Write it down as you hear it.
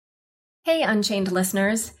Hey, Unchained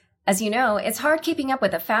listeners. As you know, it's hard keeping up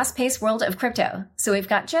with the fast-paced world of crypto, so we've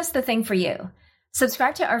got just the thing for you.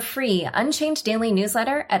 Subscribe to our free Unchained daily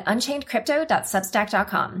newsletter at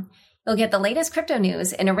unchainedcrypto.substack.com. You'll get the latest crypto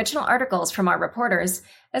news and original articles from our reporters,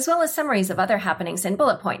 as well as summaries of other happenings and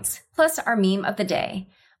bullet points, plus our meme of the day,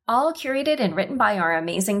 all curated and written by our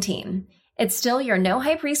amazing team. It's still your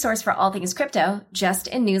no-hype resource for all things crypto, just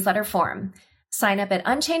in newsletter form. Sign up at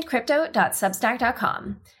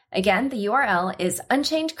unchainedcrypto.substack.com. Again, the URL is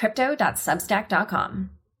unchainedcrypto.substack.com.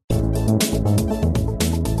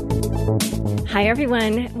 Hi,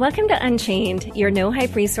 everyone. Welcome to Unchained, your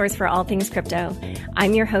no-hype resource for all things crypto.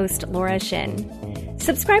 I'm your host, Laura Shin.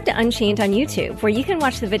 Subscribe to Unchained on YouTube, where you can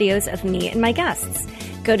watch the videos of me and my guests.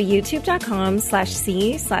 Go to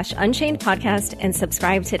youtube.com/c/Unchained podcast and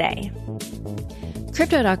subscribe today.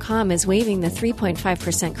 Crypto.com is waiving the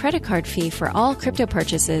 3.5% credit card fee for all crypto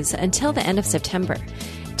purchases until the end of September.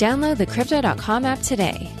 Download the Crypto.com app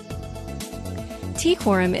today.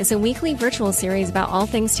 T-Quorum is a weekly virtual series about all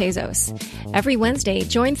things Tezos. Every Wednesday,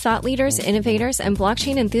 join thought leaders, innovators, and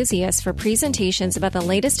blockchain enthusiasts for presentations about the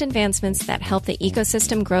latest advancements that help the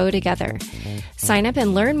ecosystem grow together. Sign up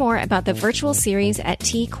and learn more about the virtual series at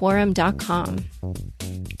tquorum.com.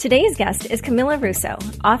 Today's guest is Camilla Russo,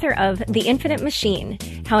 author of The Infinite Machine,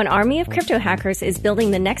 How an Army of Crypto Hackers is Building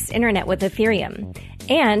the Next Internet with Ethereum,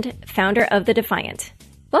 and founder of The Defiant.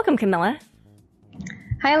 Welcome, Camilla.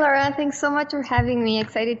 Hi, Laura. Thanks so much for having me.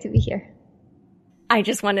 Excited to be here. I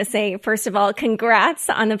just want to say, first of all, congrats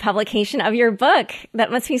on the publication of your book. That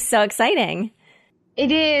must be so exciting.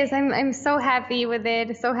 It is. I'm so happy with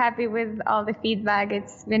it. So happy with all the feedback.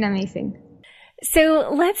 It's been amazing. So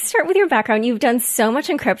let's start with your background. You've done so much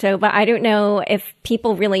in crypto, but I don't know if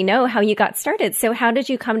people really know how you got started. So how did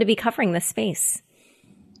you come to be covering this space?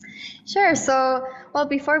 Sure. So,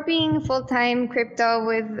 before being full-time crypto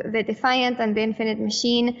with The Defiant and The Infinite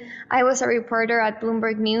Machine, I was a reporter at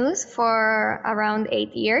Bloomberg News for around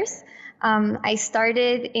 8 years. I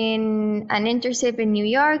started in an internship in New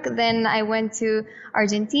York. Then I went to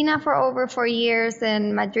Argentina for over 4 years,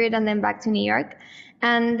 then Madrid, and then back to New York.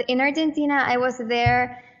 And in Argentina, I was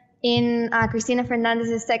there in Cristina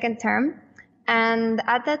Fernandez's second term. And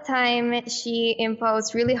at that time, she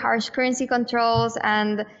imposed really harsh currency controls,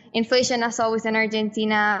 and inflation, as always in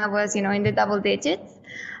Argentina, was, in the double digits.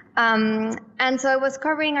 And so I was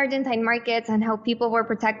covering Argentine markets and how people were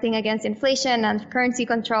protecting against inflation and currency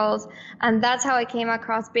controls. And that's how I came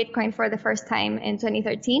across Bitcoin for the first time in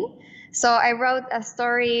 2013. So I wrote a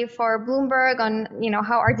story for Bloomberg on,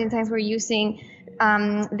 how Argentines were using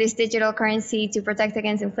this digital currency to protect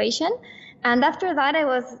against inflation. And after that, I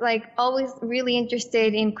was always really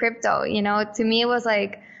interested in crypto. To me, it was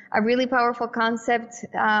a really powerful concept.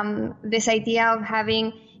 This idea of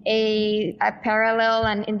having a parallel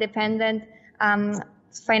and independent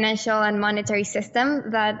financial and monetary system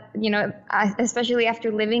that, especially after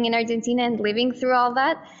living in Argentina and living through all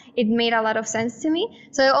that, it made a lot of sense to me.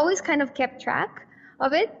 So I always kind of kept track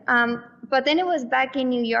of it. But then it was back in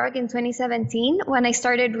New York in 2017 when I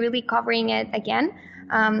started really covering it again.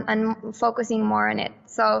 And focusing more on it.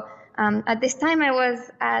 So at this time, I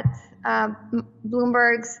was at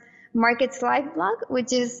Bloomberg's Markets Live blog,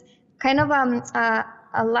 which is kind of a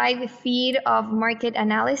live feed of market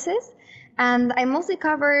analysis. And I mostly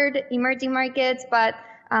covered emerging markets, but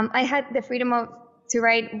I had the freedom to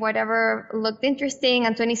write whatever looked interesting.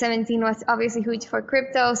 And 2017 was obviously huge for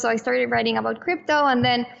crypto. So I started writing about crypto and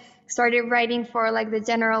then started writing for the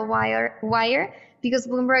general wire. Because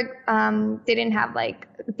Bloomberg didn't have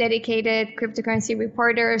dedicated cryptocurrency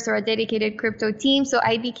reporters or a dedicated crypto team. So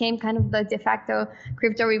I became kind of the de facto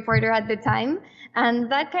crypto reporter at the time.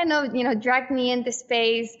 And that kind of, dragged me into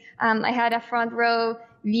space. I had a front row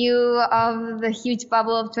view of the huge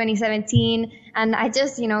bubble of 2017. And I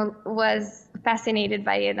just, was fascinated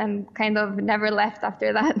by it and kind of never left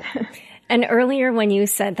after that. And earlier when you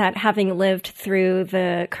said that having lived through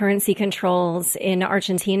the currency controls in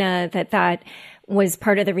Argentina, that was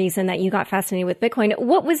part of the reason that you got fascinated with Bitcoin.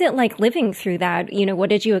 What was it like living through that? What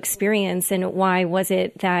did you experience, and why was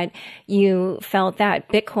it that you felt that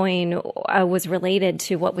Bitcoin was related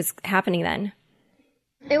to what was happening then?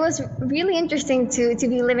 It was really interesting to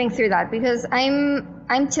be living through that because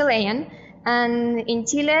I'm Chilean, and in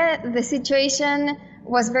Chile the situation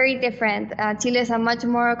was very different. Chile is a much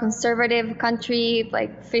more conservative country,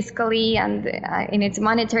 fiscally and in its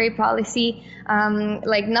monetary policy.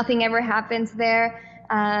 Nothing ever happens there.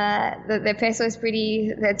 The peso is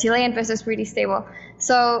the Chilean peso is pretty stable.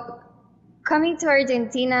 So coming to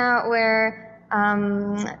Argentina, where,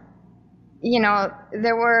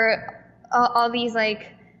 there were all these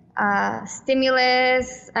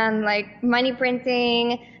stimulus and like money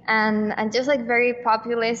printing and just like very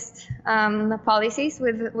populist policies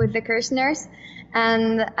with the Kirchners,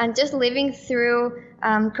 and just living through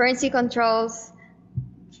currency controls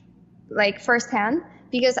like firsthand,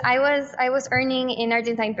 because I was earning in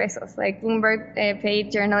Argentine pesos. Like Bloomberg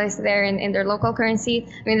paid journalists there in their local currency.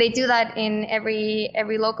 I mean, they do that in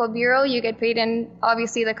every local bureau. You get paid in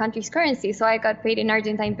obviously the country's currency. So I got paid in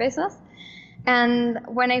Argentine pesos. And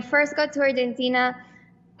when I first got to Argentina,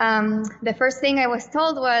 the first thing I was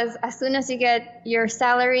told was, as soon as you get your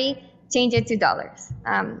salary, change it to dollars,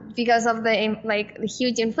 because of the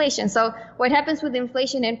huge inflation. So what happens with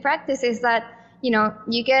inflation in practice is that,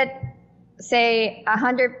 you get, say,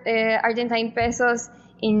 100 Argentine pesos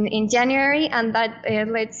in January, and that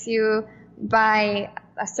lets you buy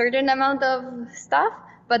a certain amount of stuff.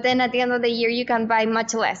 But then at the end of the year, you can buy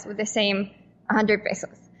much less with the same 100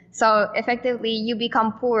 pesos. So effectively, you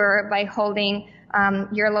become poorer by holding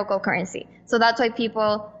your local currency. So that's why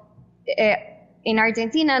people in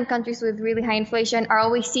Argentina and countries with really high inflation are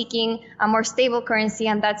always seeking a more stable currency,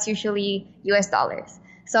 and that's usually US dollars.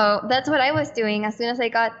 So that's what I was doing. As soon as I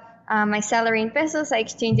got my salary in pesos, I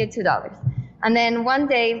exchanged it to dollars. And then one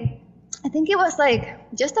day, I think it was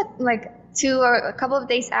just two or a couple of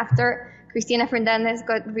days after Cristina Fernández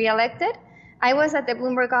got reelected, I was at the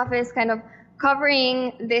Bloomberg office kind of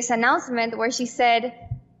covering this announcement where she said,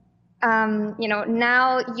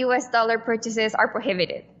 now US dollar purchases are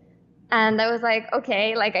prohibited. And I was like,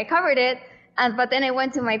 okay, I covered it. But then I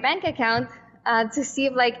went to my bank account to see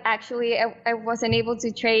if actually I wasn't able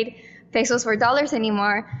to trade pesos for dollars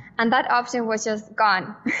anymore. And that option was just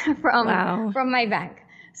gone from my bank.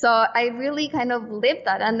 So I really kind of lived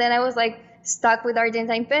that. And then I was stuck with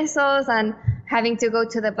Argentine pesos and having to go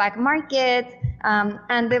to the black market.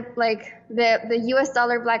 And the US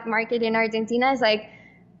dollar black market in Argentina is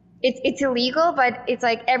it's illegal, but it's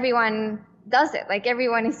everyone does it.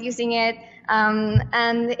 Everyone is using it.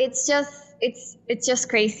 And it's just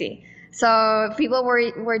crazy. So people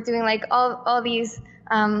were doing all these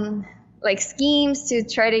schemes to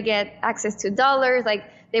try to get access to dollars.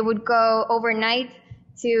 They would go overnight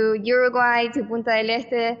to Uruguay, to Punta del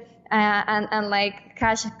Este, and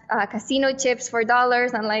cash casino chips for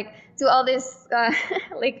dollars, and do all this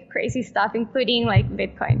crazy stuff, including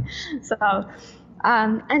Bitcoin. So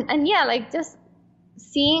and yeah, just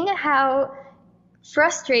seeing how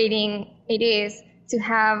frustrating it is to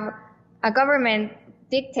have a government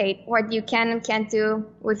dictate what you can and can't do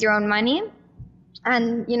with your own money,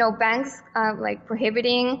 and banks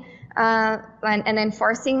prohibiting and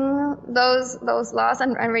enforcing those laws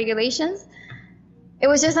and regulations. It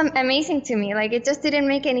was just amazing to me. It just didn't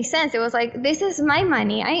make any sense. It was this is my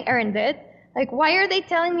money, I earned it. Why are they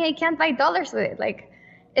telling me I can't buy dollars with it?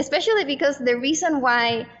 Especially because the reason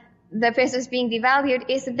why the peso is being devalued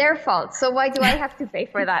is their fault. So why do I have to pay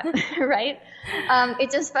for that, right?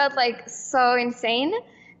 It just felt so insane.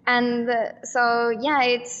 And so, yeah,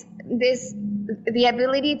 it's the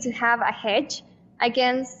ability to have a hedge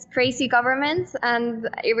against crazy governments and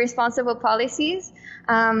irresponsible policies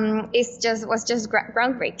was just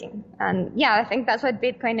groundbreaking. And yeah, I think that's what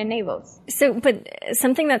Bitcoin enables. So, but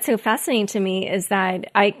something that's so fascinating to me is that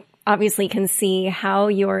I obviously can see how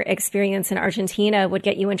your experience in Argentina would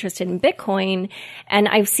get you interested in Bitcoin. And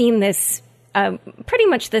I've seen this pretty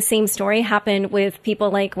much the same story happen with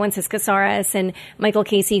people like Wences Casares and Michael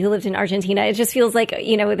Casey, who lived in Argentina. It just feels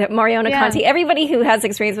that Mariana Conti, everybody who has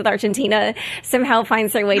experience with Argentina somehow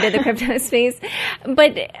finds their way to the crypto space.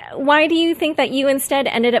 But why do you think that you instead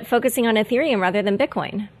ended up focusing on Ethereum rather than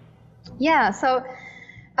Bitcoin? Yeah, so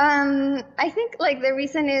I think the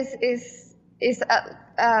reason is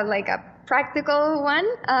a practical one,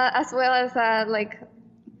 as well as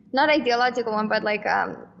not ideological one, but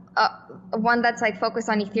one that's focused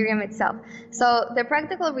on Ethereum itself. So the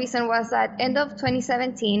practical reason was that end of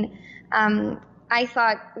 2017, I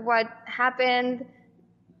thought what happened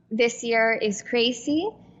this year is crazy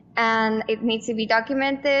and it needs to be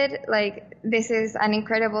documented. This is an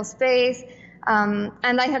incredible space.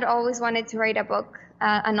 And I had always wanted to write a book,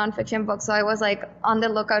 a nonfiction book. So I was on the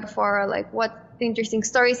lookout for what interesting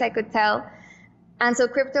stories I could tell. And so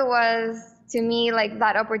crypto was, to me,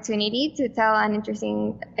 that opportunity to tell an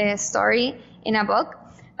interesting story in a book.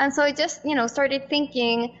 And so I just, started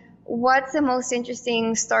thinking, what's the most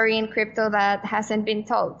interesting story in crypto that hasn't been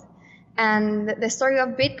told? And the story of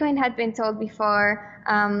Bitcoin had been told before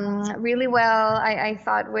really well, I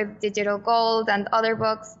thought, with Digital Gold and other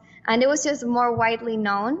books. And it was just more widely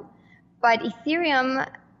known. But Ethereum,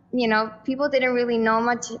 people didn't really know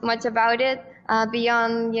much about it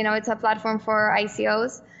beyond, it's a platform for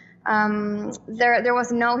ICOs. There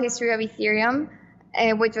was no history of Ethereum,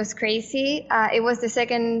 which was crazy. It was the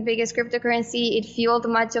second biggest cryptocurrency. It fueled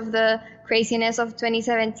much of the craziness of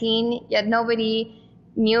 2017, yet nobody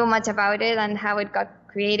knew much about it and how it got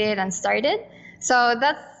created and started. So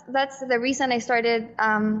that's the reason I started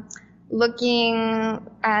looking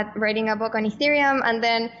at writing a book on Ethereum. And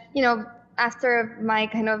then, after my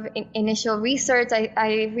kind of initial research,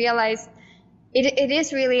 I realized it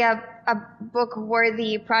is really a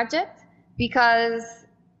book-worthy project, because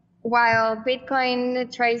while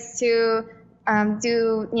Bitcoin tries to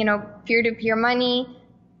do peer-to-peer money,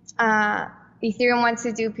 Ethereum wants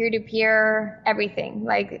to do peer-to-peer everything,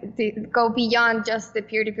 go beyond just the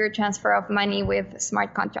peer-to-peer transfer of money with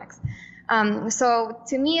smart contracts. So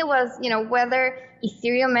to me, it was, whether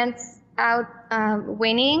Ethereum ends out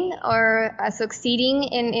winning or succeeding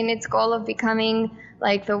in its goal of becoming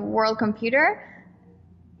like the world computer,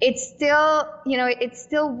 it's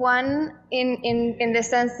still won in the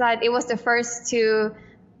sense that it was the first to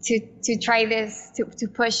try this, to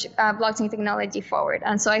push blockchain technology forward.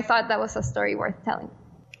 And so I thought that was a story worth telling.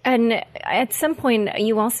 And at some point,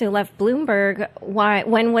 you also left Bloomberg.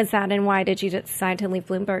 When was that, and why did you decide to leave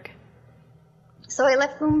Bloomberg? So I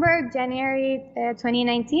left Bloomberg January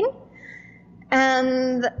 2019.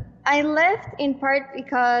 And I left in part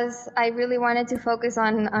because I really wanted to focus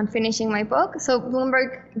on finishing my book. So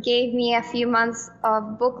Bloomberg gave me a few months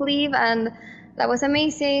of book leave, and that was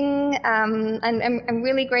amazing. And I'm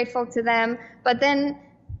really grateful to them. But then,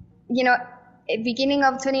 beginning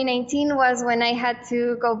of 2019 was when I had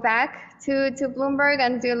to go back to Bloomberg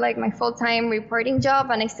and do like my full-time reporting job,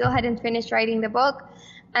 and I still hadn't finished writing the book.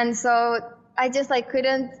 And so I just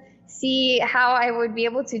couldn't see how I would be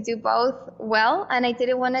able to do both well, and I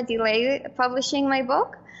didn't want to delay publishing my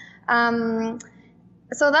book.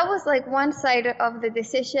 So that was like one side of the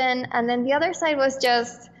decision, and then the other side was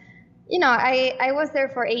just, I was there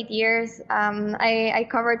for 8 years. I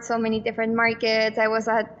covered so many different markets. I was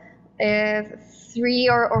at 3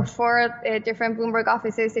 or 4 different Bloomberg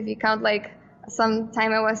offices, if you count some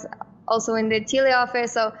time I was also in the Chile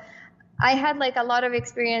office. So I had a lot of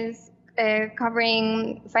experience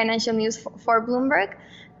covering financial news for Bloomberg,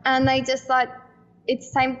 and I just thought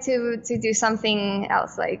it's time to do something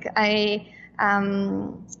else. I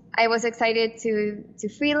was excited to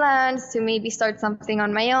freelance, to maybe start something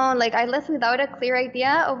on my own. I left without a clear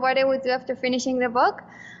idea of what I would do after finishing the book,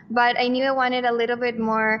 but I knew I wanted a little bit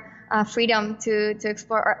more freedom to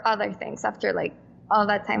explore other things after all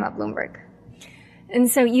that time at Bloomberg. And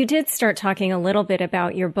so you did start talking a little bit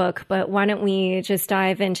about your book, but why don't we just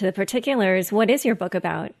dive into the particulars? What is your book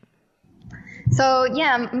about? So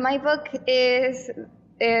yeah, my book is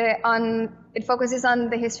it focuses on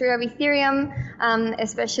the history of Ethereum,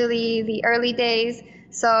 especially the early days.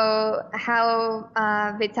 So how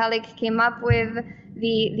Vitalik came up with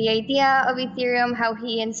the idea of Ethereum, how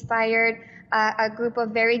he inspired a group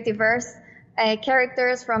of very diverse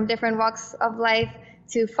characters from different walks of life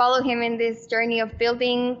to follow him in this journey of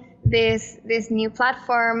building this new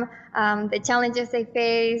platform, the challenges they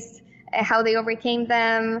faced, how they overcame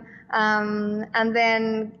them, and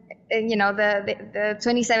then the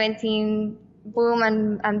 2017 boom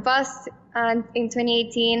and bust in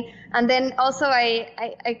 2018, and then also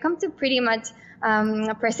I come to pretty much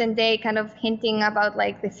present day, kind of hinting about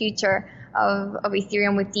the future of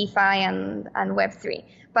Ethereum with DeFi and Web3.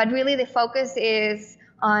 But really the focus is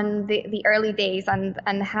on the early days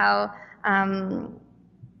and how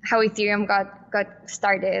Ethereum got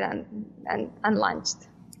started and launched.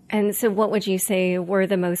 And so what would you say were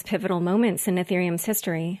the most pivotal moments in Ethereum's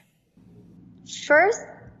history? First,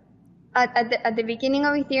 at the beginning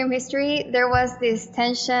of Ethereum history, there was this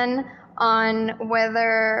tension on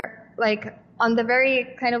whether, on the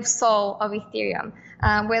very kind of soul of Ethereum,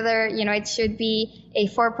 whether, it should be a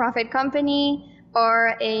for-profit company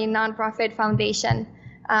or a non-profit foundation,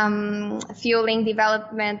 fueling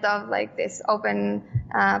development of this open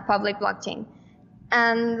public blockchain.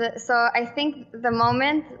 And so I think the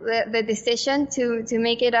moment, the decision to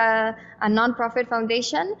make it a non-profit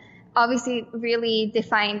foundation obviously really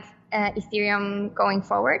defined Ethereum going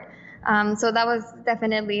forward. So that was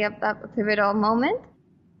definitely a pivotal moment.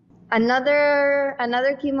 Another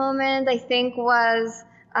key moment, I think, was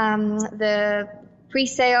the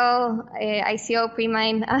pre-sale, ICO,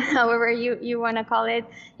 pre-mine, however you want to call it.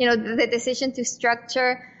 The decision to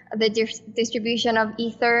structure the distribution of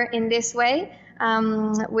Ether in this way,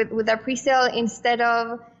 with a pre-sale instead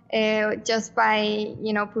of just by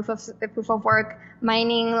proof of work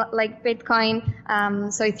mining like Bitcoin.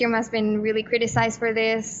 So Ethereum has been really criticized for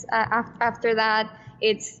this. After that,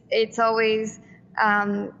 it's always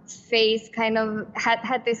face kind of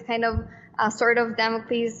had this kind of sort of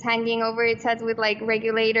Damocles hanging over its head with like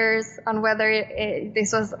regulators on whether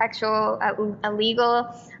this was illegal,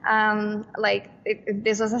 if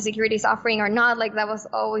this was a securities offering or not. Like that was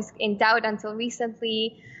always in doubt until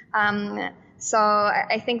recently. So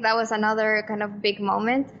I think that was another kind of big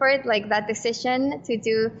moment for it, like that decision to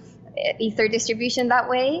do Ether distribution that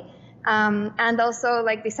way, and also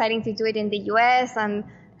like deciding to do it in the US, and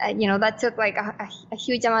that took like a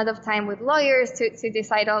huge amount of time with lawyers to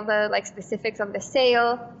decide all the like specifics of the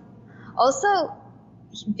sale. Also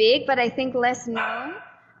big, but I think less known,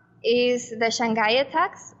 is the Shanghai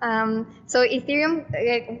attacks. So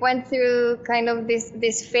Ethereum went through kind of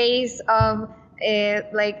this phase of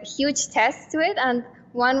like huge tests to it, and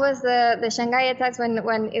one was the Shanghai attacks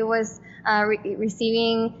when it was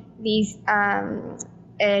receiving these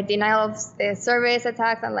denial of service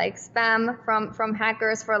attacks and like spam from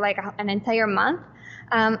hackers for like an entire month.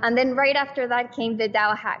 And then right after that came the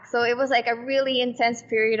DAO hack. So it was like a really intense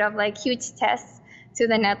period of like huge tests to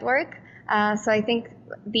the network. So I think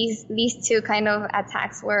these two kind of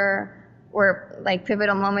attacks were like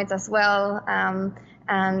pivotal moments as well.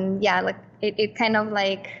 And yeah, like it kind of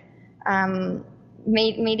like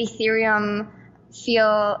made Ethereum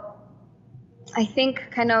feel, I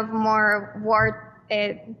think, kind of more war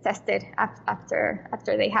tested after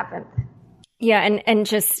they happened. Yeah, and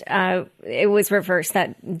just it was reversed,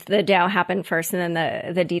 that the DAO happened first, and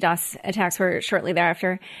then the DDoS attacks were shortly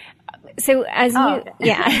thereafter. So as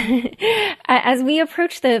as we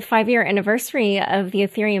approach the 5-year anniversary of the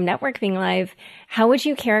Ethereum network being live, how would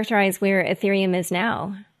you characterize where Ethereum is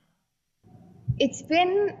now? It's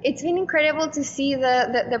been incredible to see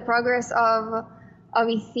the progress of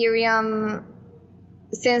Ethereum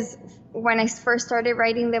since when I first started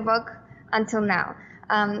writing the book until now.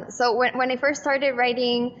 So when I first started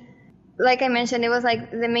writing, like I mentioned, it was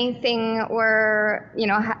like the main thing were,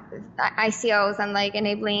 ICOs and like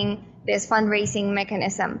enabling this fundraising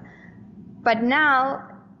mechanism. But now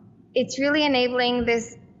it's really enabling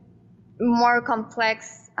this more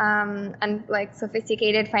complex and like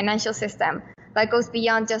sophisticated financial system that goes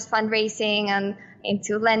beyond just fundraising and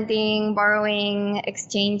into lending, borrowing,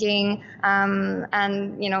 exchanging,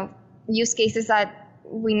 and use cases that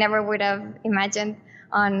we never would have imagined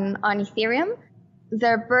on Ethereum.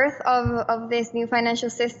 The birth of this new financial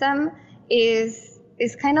system is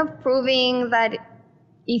kind of proving that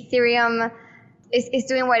Ethereum is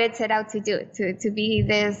doing what it set out to do, to be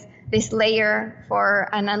this layer for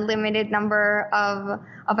an unlimited number of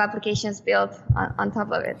applications built on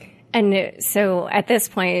top of it. And so at this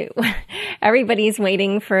point, everybody's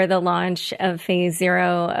waiting for the launch of phase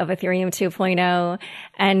 0 of Ethereum 2.0.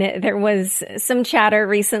 And there was some chatter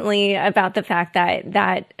recently about the fact that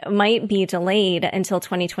that might be delayed until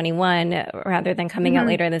 2021 rather than coming out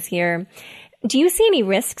later this year. Do you see any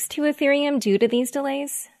risks to Ethereum due to these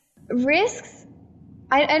delays? Risks?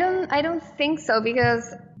 I don't think so, because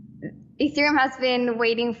Ethereum has been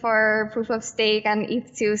waiting for proof of stake and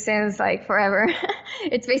ETH2 since like forever.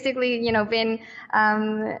 It's basically, been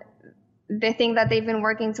the thing that they've been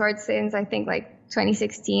working towards since I think like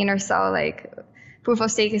 2016 or so. Like proof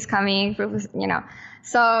of stake is coming,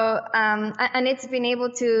 So and it's been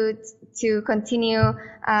able to continue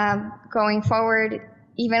going forward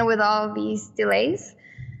even with all these delays.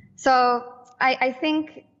 So I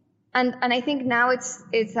think. And I think now it's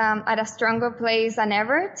at a stronger place than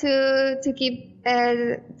ever to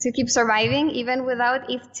keep surviving even without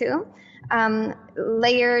ETH2.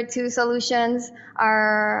 Layer 2 solutions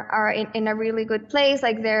are in a really good place.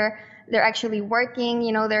 Like they're actually working.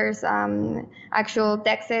 There's actual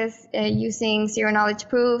DEXs using zero knowledge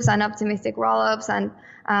proofs and optimistic rollups, and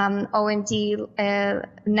OMG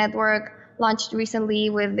network launched recently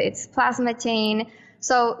with its plasma chain.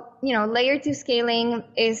 So layer 2 scaling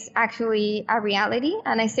is actually a reality,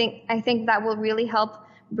 and I think that will really help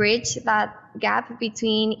bridge that gap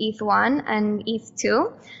between ETH1 and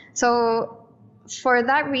ETH2. So for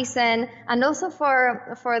that reason, and also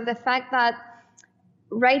for the fact that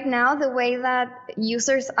right now the way that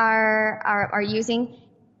users are using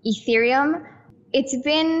Ethereum, it's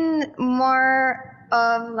been more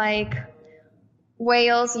of like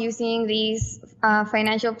whales using these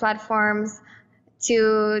financial platforms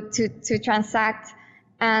to transact,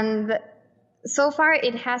 and so far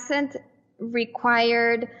it hasn't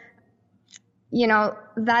required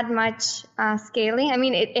that much scaling. I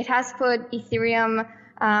mean, it has put Ethereum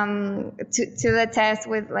to the test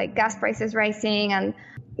with like gas prices rising and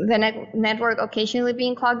the network occasionally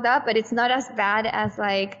being clogged up, but it's not as bad as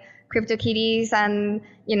like CryptoKitties and,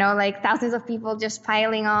 like thousands of people just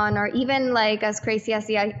piling on, or even like as crazy as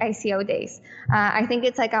the ICO days. I think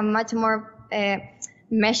it's like a much more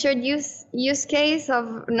measured use case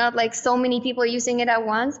of not like so many people using it at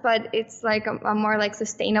once, but it's like a more like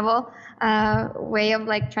sustainable way of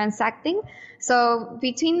like transacting. So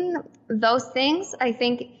between those things, I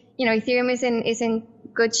think Ethereum is in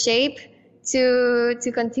good shape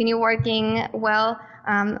to continue working well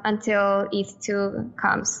until ETH2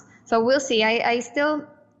 comes. So we'll see. I still,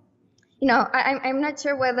 I'm not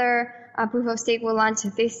sure whether proof of stake will launch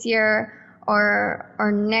this year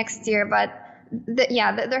or next year, but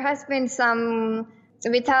there has been some.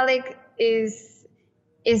 Vitalik is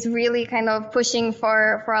really kind of pushing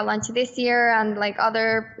for a launch this year, and like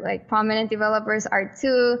other like prominent developers are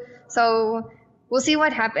too. So we'll see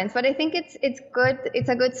what happens. But I think it's good. It's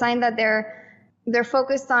a good sign that they're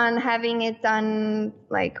focused on having it done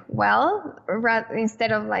like well,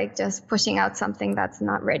 instead of like just pushing out something that's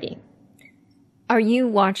not ready. Are you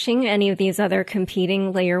watching any of these other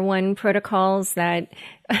competing layer one protocols that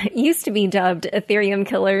used to be dubbed Ethereum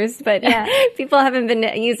killers, but people haven't been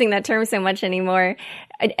using that term so much anymore?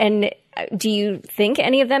 And do you think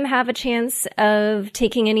any of them have a chance of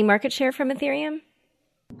taking any market share from Ethereum?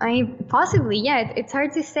 Possibly, yeah. It's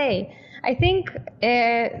hard to say. I think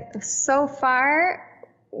so far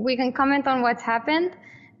we can comment on what's happened,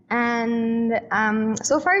 and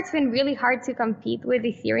so far it's been really hard to compete with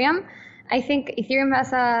Ethereum. I think Ethereum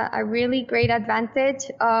has a really great advantage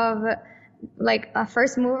of like a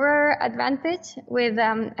first mover advantage with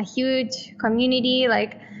a huge community.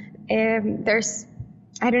 Like there's,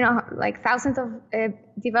 I don't know, like thousands of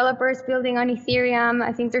developers building on Ethereum.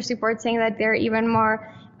 I think there's reports saying that there are even more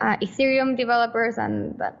Ethereum developers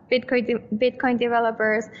and Bitcoin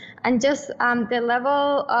developers, and just the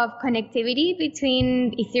level of connectivity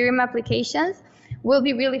between Ethereum applications will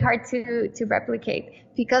be really hard to replicate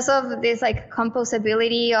because of this like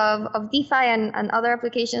composability of DeFi and other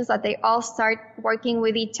applications that they all start working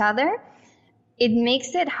with each other. It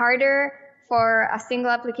makes it harder for a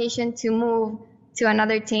single application to move to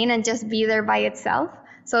another chain and just be there by itself.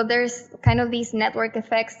 So there's kind of these network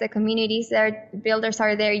effects, the communities there, builders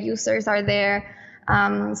are there, users are there.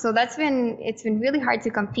 So it's been really hard to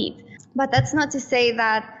compete. But that's not to say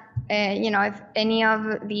that, if any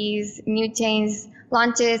of these new chains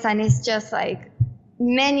launches and it's just like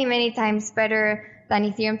many, many times better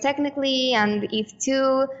than Ethereum technically, and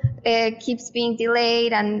ETH2 keeps being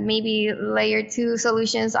delayed, and maybe layer 2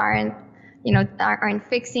 solutions aren't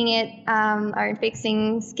fixing it, aren't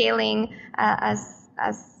fixing scaling as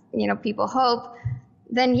people hope,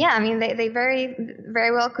 then they very,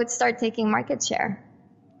 very well could start taking market share.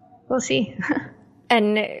 We'll see.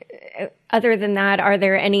 And other than that, are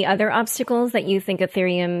there any other obstacles that you think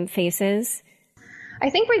Ethereum faces? I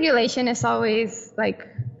think regulation is always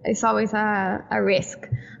a risk,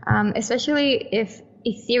 especially if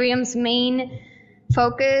Ethereum's main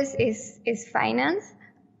focus is finance.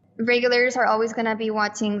 Regulators are always going to be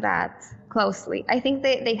watching that closely. I think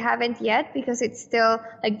they haven't yet because it's still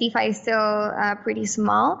like DeFi is still pretty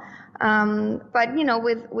small. But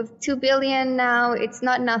with 2 billion now, it's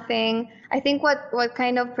not nothing. I think what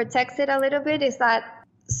kind of protects it a little bit is that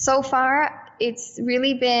so far it's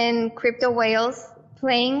really been crypto whales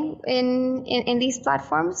playing in these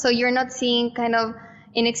platforms. So you're not seeing kind of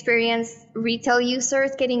inexperienced retail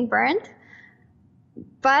users getting burned.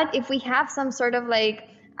 But if we have some sort of like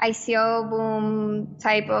ICO boom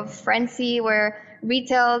type of frenzy where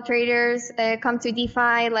retail traders come to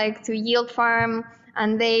DeFi, like to yield farm,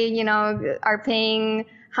 and they, are paying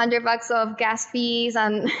 $100 of gas fees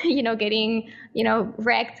and, getting,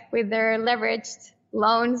 wrecked with their leveraged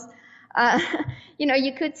loans.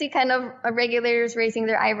 You could see kind of regulators raising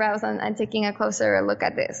their eyebrows and taking a closer look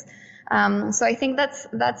at this. So I think that's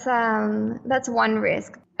one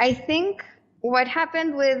risk. I think what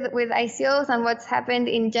happened with ICOs and what's happened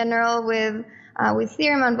in general with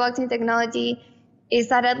Ethereum and blockchain technology is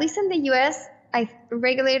that at least in the US,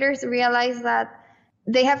 regulators realize that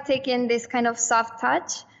they have taken this kind of soft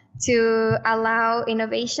touch to allow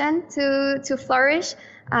innovation to flourish,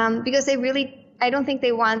 because I don't think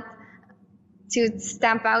they want to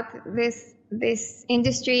stamp out this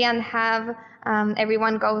industry and have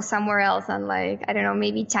everyone go somewhere else, and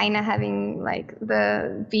maybe China having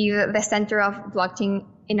be the center of blockchain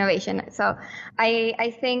innovation. So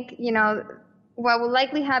I think what will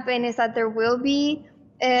likely happen is that there will be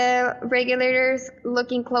regulators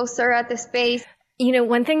looking closer at the space.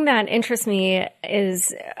 One thing that interests me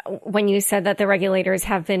is when you said that the regulators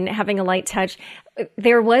have been having a light touch.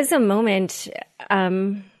 There was a moment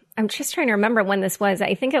I'm just trying to remember when this was.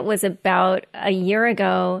 I think it was about a year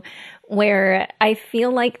ago, where I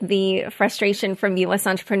feel like the frustration from U.S.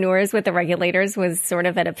 entrepreneurs with the regulators was sort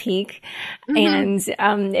of at a peak. Mm-hmm.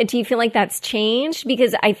 And do you feel like that's changed?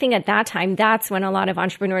 Because I think at that time, that's when a lot of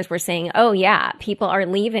entrepreneurs were saying, oh, yeah, people are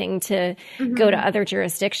leaving to go to other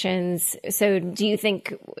jurisdictions. So do you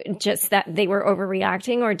think just that they were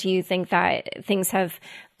overreacting, or do you think that things have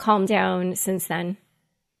calmed down since then?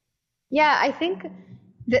 Yeah, I think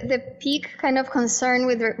the peak kind of concern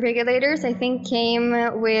with regulators, I think, came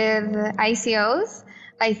with ICOs.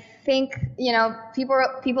 I think,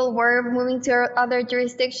 people were moving to other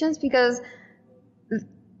jurisdictions because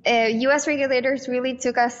U.S. regulators really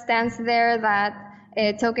took a stance there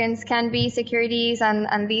that tokens can be securities,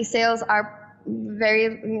 and these sales are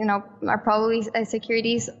are probably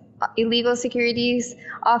securities, illegal securities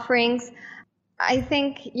offerings. I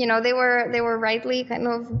think, they were rightly kind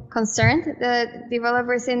of concerned, the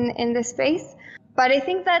developers in this space. But I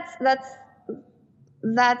think that's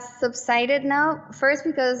subsided now. First,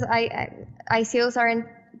 because ICOs aren't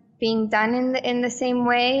being done in the same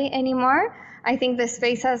way anymore. I think the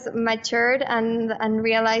space has matured and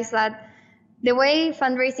realized that the way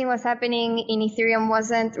fundraising was happening in Ethereum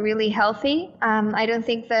wasn't really healthy. I don't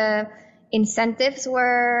think the incentives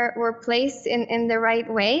were placed in the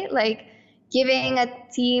right way. Like, giving a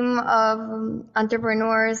team of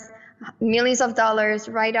entrepreneurs millions of dollars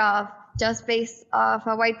right off just based off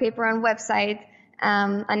a white paper on website,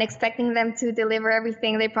 and expecting them to deliver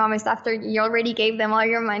everything they promised after you already gave them all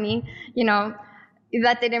your money,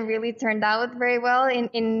 that didn't really turn out very well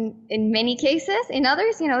in many cases. In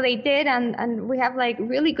others, they did, and we have like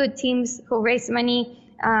really good teams who raise money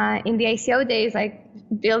in the ICO days, like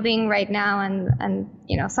building right now, and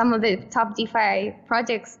some of the top DeFi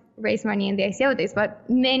projects raise money in the ICO days, but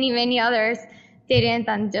many others didn't,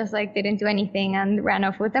 and just didn't do anything and ran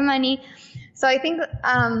off with the money. So I think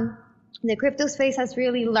the crypto space has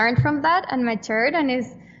really learned from that and matured, and is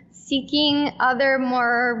seeking other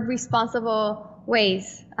more responsible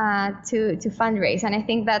ways to fundraise. And I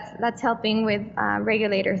think that's helping with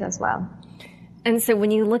regulators as well. And so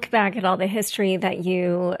when you look back at all the history that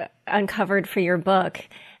you uncovered for your book,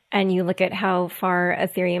 and you look at how far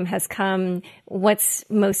Ethereum has come, what's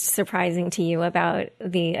most surprising to you about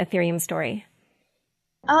the Ethereum story?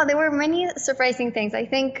 Oh, there were many surprising things, I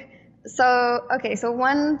think. So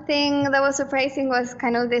one thing that was surprising was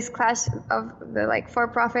kind of this clash of the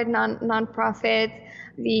for-profit, non-profit.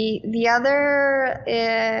 The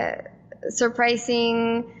other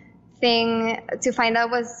surprising thing to find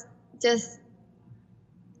out was just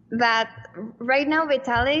that right now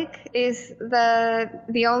Vitalik is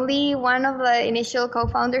the only one of the initial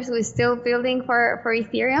co-founders who is still building for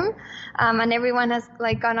Ethereum, and everyone has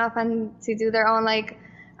gone off and to do their own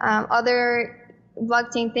other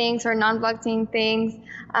blockchain things or non-blockchain things.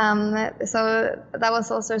 So that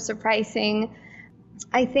was also surprising.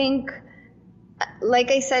 I think,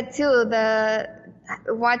 like I said too,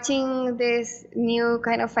 watching this new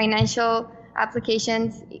kind of financial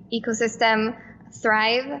applications ecosystem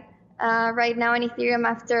thrive right now in Ethereum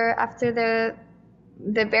after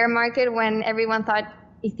the bear market, when everyone thought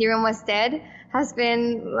Ethereum was dead, has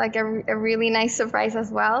been a really nice surprise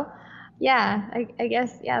as well. Yeah, I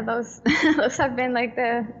guess those those have been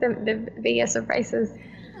the biggest surprises.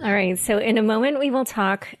 All right, so in a moment we will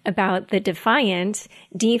talk about the Defiant,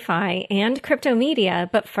 DeFi, and crypto media,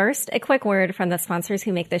 but first a quick word from the sponsors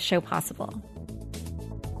who make this show possible.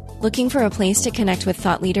 Looking for a place to connect with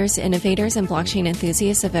thought leaders, innovators, and blockchain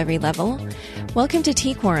enthusiasts of every level? Welcome to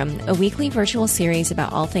T-Quorum, a weekly virtual series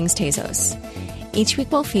about all things Tezos. Each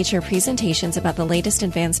week will feature presentations about the latest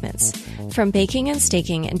advancements, from baking and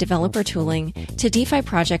staking and developer tooling to DeFi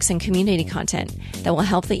projects and community content that will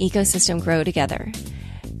help the ecosystem grow together.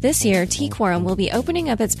 This year, T-Quorum will be opening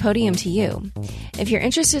up its podium to you. If you're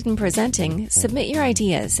interested in presenting, submit your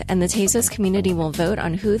ideas, and the Tezos community will vote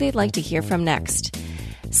on who they'd like to hear from next.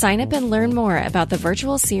 Sign up and learn more about the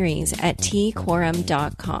virtual series at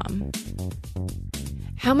tquorum.com.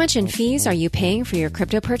 How much in fees are you paying for your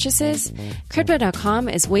crypto purchases? Crypto.com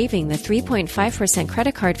is waiving the 3.5%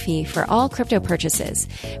 credit card fee for all crypto purchases,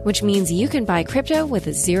 which means you can buy crypto with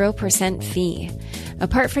a 0% fee.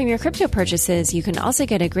 Apart from your crypto purchases, you can also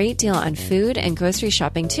get a great deal on food and grocery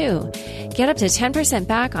shopping too. Get up to 10%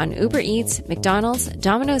 back on Uber Eats, McDonald's,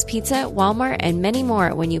 Domino's Pizza, Walmart, and many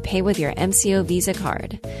more when you pay with your MCO Visa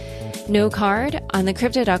card. No card? On the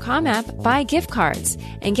Crypto.com app, buy gift cards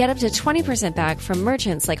and get up to 20% back from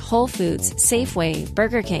merchants like Whole Foods, Safeway,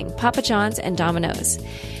 Burger King, Papa John's, and Domino's.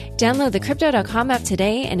 Download the Crypto.com app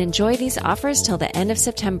today and enjoy these offers till the end of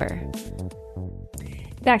September.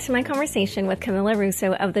 Back to my conversation with Camila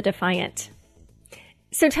Russo of The Defiant.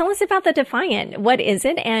 So tell us about The Defiant. What is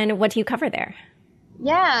it and what do you cover there?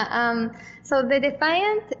 Yeah, so The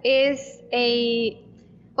Defiant is it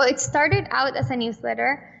started out as a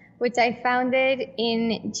newsletter, which I founded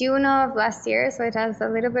in June of last year, so it has a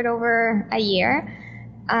little bit over a year.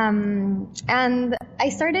 And I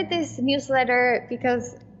started this newsletter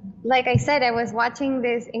because, like I said, I was watching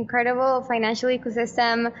this incredible financial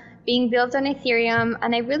ecosystem being built on Ethereum,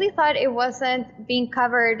 and I really thought it wasn't being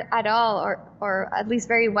covered at all, or at least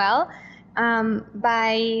very well,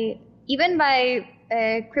 by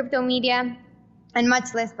crypto media, and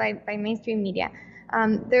much less by mainstream media.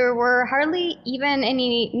 There were hardly even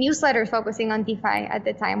any newsletters focusing on DeFi at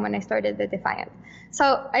the time when I started The Defiant.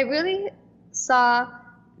 So I really saw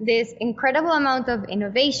this incredible amount of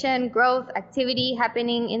innovation, growth, activity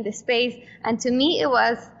happening in the space. And to me, it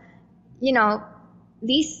was,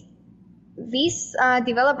 these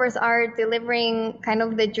developers are delivering kind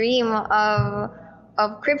of the dream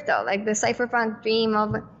of crypto, like the cypherpunk dream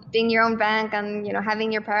of being your own bank and,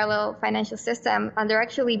 having your parallel financial system, and they're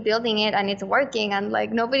actually building it and it's working and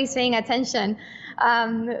like nobody's paying attention.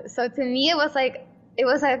 So to me, it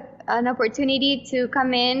was an opportunity to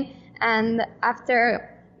come in, and after,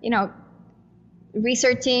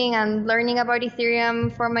 researching and learning about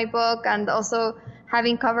Ethereum for my book, and also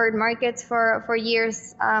having covered markets for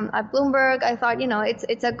years at Bloomberg, I thought,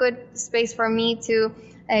 it's a good space for me to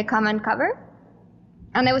come and cover.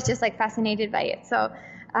 And I was just fascinated by it. So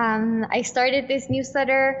I started this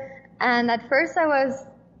newsletter, and at first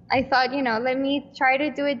I thought, let me try to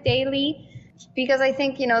do it daily, because I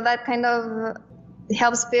think, that kind of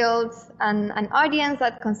helps build an audience,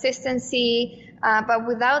 that consistency, but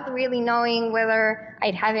without really knowing whether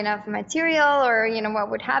I'd have enough material or, what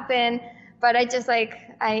would happen. But I just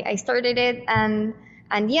I started it, and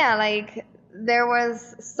yeah, there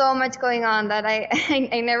was so much going on that I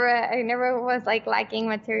never was lacking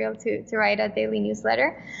material to write a daily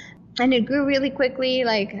newsletter. And it grew really quickly.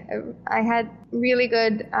 I had really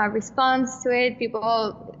good response to it.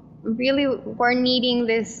 People really were needing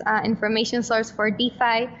this information source for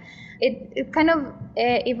DeFi. It kind of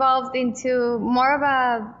evolved into more of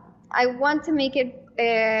I want to make it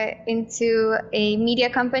into a media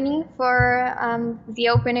company for the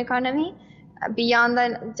open economy, beyond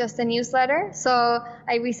just a newsletter. So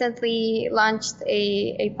I recently launched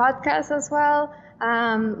a podcast as well,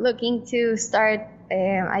 looking to start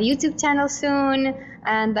a YouTube channel soon,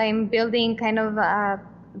 and I'm building kind of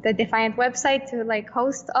the Defiant website to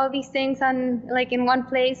host all these things on in one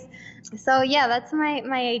place. So yeah, that's my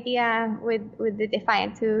idea with the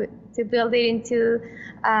Defiant, to build it into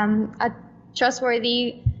a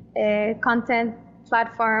trustworthy content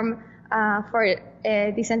platform for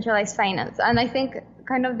decentralized finance. And I think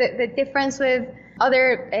kind of the difference with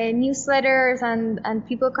other newsletters and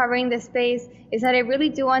people covering the space is that I really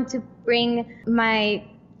do want to bring my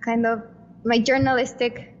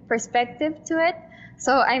journalistic perspective to it.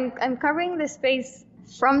 So I'm covering the space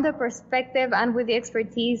from the perspective and with the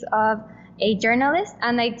expertise of a journalist.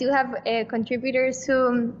 And I do have contributors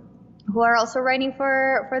who are also writing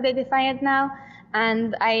for the Defiant now.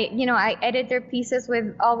 And I edit their pieces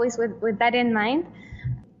with that in mind.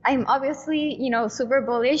 I'm obviously, super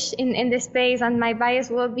bullish in this space, and my bias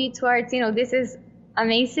will be towards, this is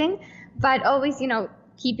amazing, but always,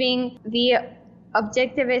 keeping the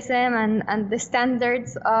objectivism and the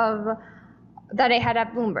standards that I had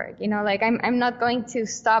at Bloomberg. I'm not going to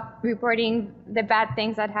stop reporting the bad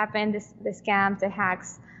things that happen, the scams, the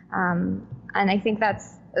hacks. And I think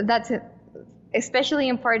that's especially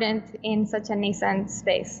important in such a nascent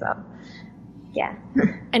space. So, yeah.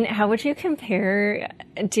 And how would you compare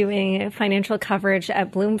doing financial coverage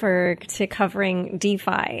at Bloomberg to covering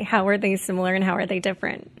DeFi? How are they similar and how are they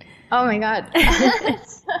different? Oh my God.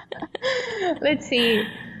 Let's see.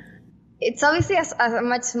 It's obviously a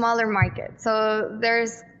much smaller market. So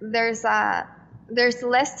there's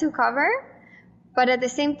less to cover, but at the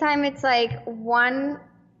same time, it's one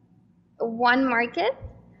market.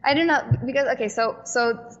 I don't know, because, okay, so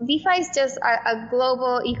DeFi is just a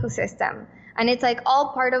global ecosystem, and it's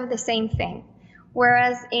all part of the same thing.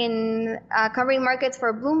 Whereas in covering markets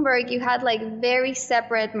for Bloomberg, you had very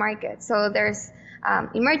separate markets. So there's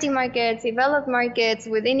emerging markets, developed markets.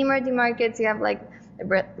 Within emerging markets, you have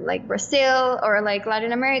Brazil or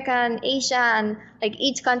Latin America and Asia, and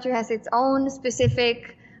each country has its own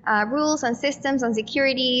specific rules and systems and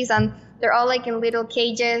securities, and they're all in little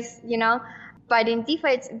cages, But in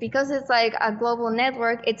DeFi, because it's a global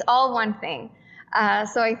network, it's all one thing.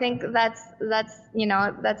 So I think that's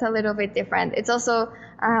a little bit different. It's also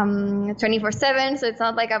 24/7, so it's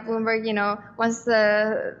not like at Bloomberg, once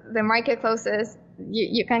the market closes,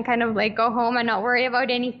 you can kind of like go home and not worry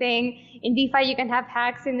about anything. In DeFi, you can have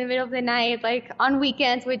hacks in the middle of the night, like on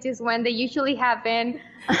weekends, which is when they usually happen.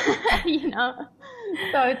 So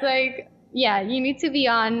it's like, yeah, you need to be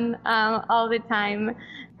on all the time.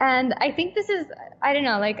 And I think this is, I don't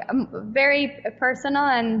know, like very personal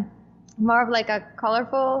and more of like a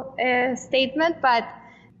colorful statement, but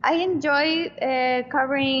I enjoy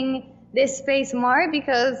covering this space more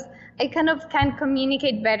because I kind of can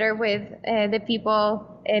communicate better with the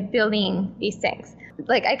people building these things.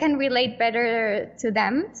 Like I can relate better to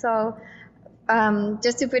them. So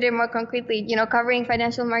just to put it more concretely, covering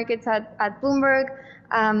financial markets at Bloomberg,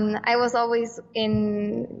 I was always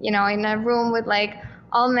in a room with like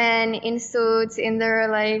all men in suits in their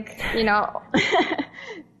like,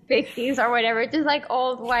 50s or whatever, just like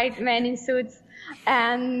old white men in suits.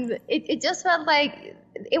 And it just felt like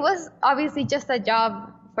it was obviously just a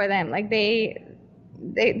job for them. Like they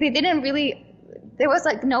didn't really, there was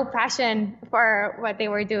like no passion for what they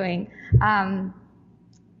were doing. And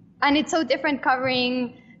it's so different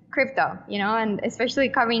covering crypto, and especially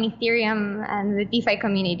covering Ethereum and the DeFi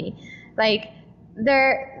community. Like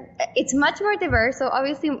it's much more diverse. So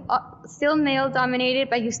obviously still male dominated,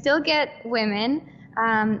 but you still get women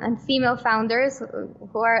and female founders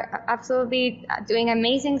who are absolutely doing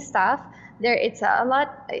amazing stuff. It's a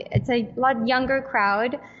lot younger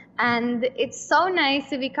crowd, and it's so nice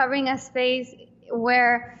to be covering a space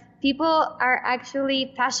where people are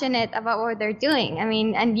actually passionate about what they're doing. I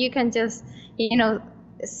mean, and you can just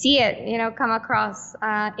see it, come across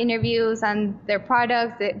interviews and their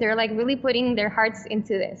products. They're like really putting their hearts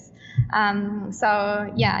into this.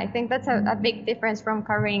 So yeah, I think that's a big difference from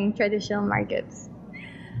covering traditional markets.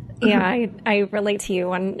 Yeah, I relate to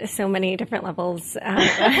you on so many different levels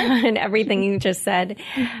and everything you just said.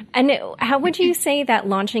 And how would you say that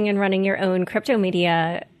launching and running your own crypto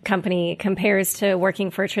media company compares to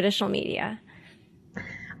working for traditional media?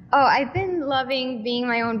 Oh, I've been loving being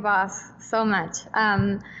my own boss so much.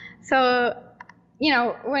 So,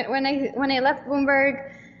 when I left Bloomberg,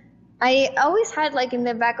 I always had like in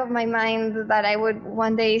the back of my mind that I would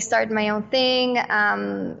one day start my own thing.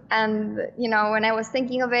 And, when I was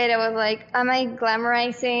thinking of it, I was like, am I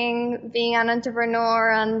glamorizing being an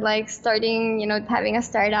entrepreneur and like starting, having a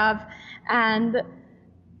startup? And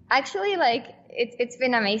actually like, it's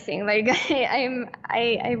been amazing. Like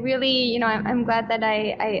I really, I'm glad that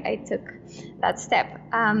I took that step.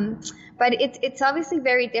 But it's obviously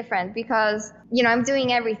very different because, I'm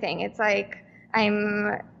doing everything. It's like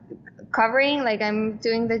I'm covering, like I'm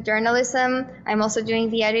doing the journalism. I'm also doing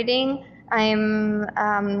the editing. I'm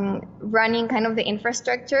running kind of the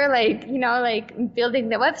infrastructure, like, like building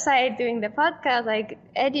the website, doing the podcast, like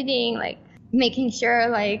editing, like making sure,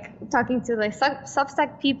 like talking to the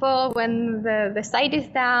Substack people when the site is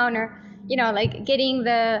down, or, like getting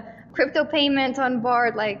the crypto payments on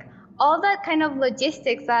board, like all that kind of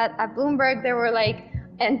logistics that at Bloomberg, there were like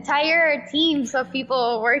entire teams of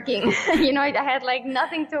people working. I had like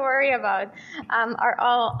nothing to worry about, are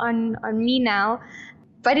all on me now.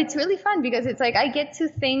 But it's really fun because it's like I get to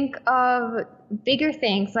think of bigger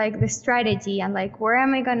things like the strategy and like where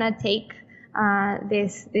am I gonna take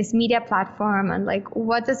this media platform, and like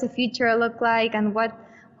what does the future look like, and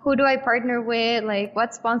who do I partner with, like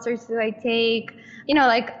what sponsors do I take,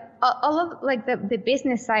 like all of like the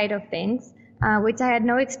business side of things, which I had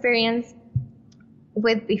no experience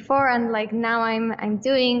with before, and like now I'm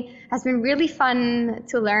doing, has been really fun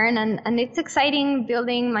to learn, and it's exciting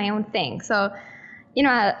building my own thing. So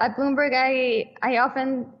at Bloomberg I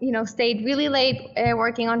often stayed really late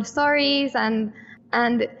working on stories, and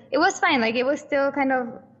it was fine. Like it was still kind of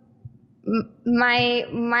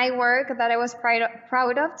my work that I was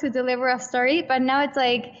proud of to deliver a story, but now it's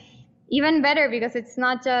like even better because it's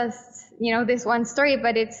not just this one story,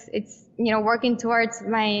 but it's working towards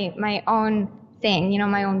my own thing,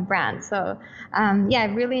 my own brand. So I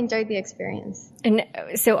really enjoyed the experience. And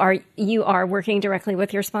so you are working directly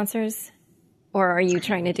with your sponsors, or are you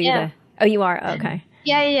trying to do oh, you are? Okay.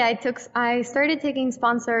 Yeah. I started taking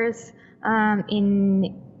sponsors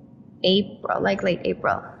in April, like late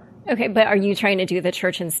April. Okay. But are you trying to do the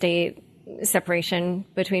church and state separation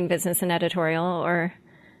between business and editorial, or?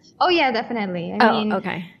 Oh yeah, definitely. I mean,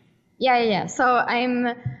 okay. Yeah. So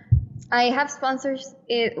I have sponsors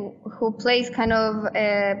who place kind of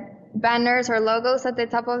banners or logos at the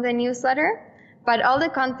top of the newsletter, but all the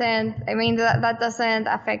content, I mean, that doesn't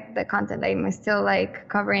affect the content. I'm still like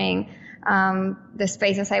covering the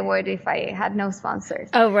space as I would if I had no sponsors.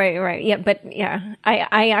 Oh, right. Yeah. But yeah,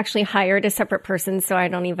 I actually hired a separate person, so I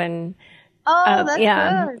don't even. Oh, that's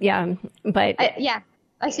good. Yeah. But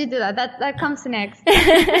I should do that. That comes next.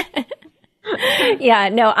 Yeah,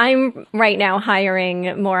 no, I'm right now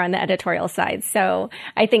hiring more on the editorial side. So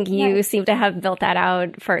I think you seem to have built that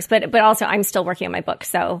out first, but also I'm still working on my book.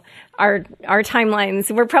 So our timelines,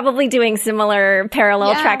 we're probably doing similar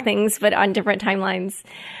parallel track things, but on different timelines.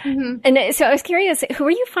 Mm-hmm. And so I was curious, who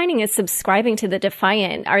are you finding is subscribing to the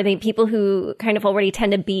Defiant? Are they people who kind of already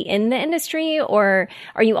tend to be in the industry, or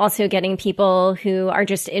are you also getting people who are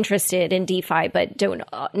just interested in DeFi, but don't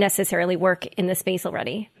necessarily work in the space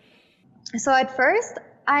already? So at first,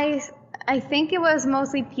 I think it was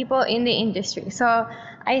mostly people in the industry. So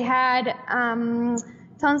I had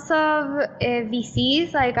tons of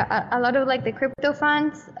VCs, like a lot of like the crypto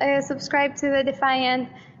funds subscribe to the Defiant.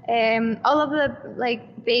 All of the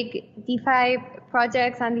like big DeFi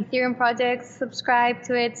projects and Ethereum projects subscribe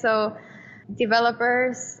to it. So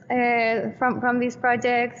developers from these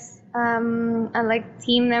projects and like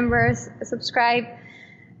team members subscribe.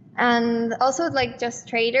 And also like just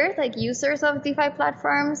traders, like users of DeFi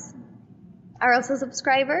platforms are also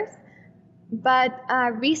subscribers. But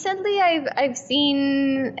recently I've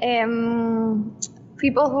seen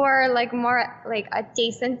people who are like more like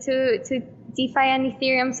adjacent to DeFi and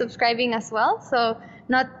Ethereum subscribing as well. So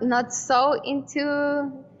not so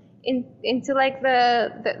into like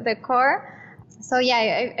the core. So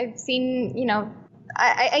yeah, I've seen, you know,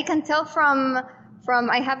 I can tell from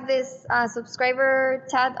I have this subscriber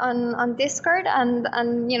chat on Discord,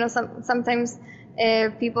 and you know, sometimes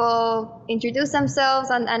people introduce themselves,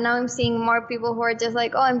 and now I'm seeing more people who are just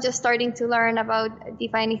like, oh, I'm just starting to learn about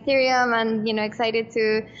DeFi and Ethereum, and you know, excited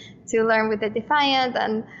to learn with the Defiant,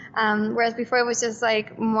 and whereas before it was just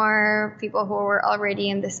like more people who were already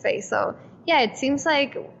in the space. So yeah, it seems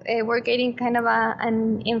like we're getting kind of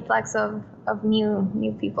an influx of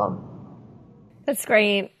new people. That's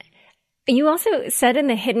great. You also said in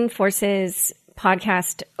the Hidden Forces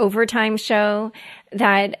podcast Overtime show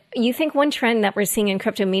that you think one trend that we're seeing in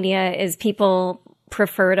crypto media is people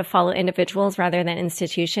prefer to follow individuals rather than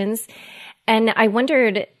institutions. And I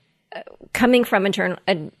wondered, coming from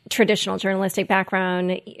a traditional journalistic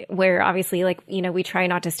background where obviously, like, you know, we try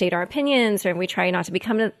not to state our opinions or we try not to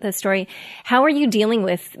become the story, how are you dealing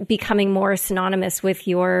with becoming more synonymous with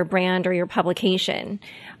your brand or your publication?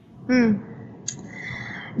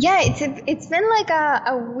 Yeah, it's been like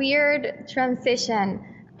a weird transition,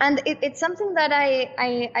 and it's something that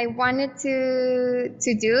I wanted to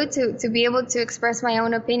do to be able to express my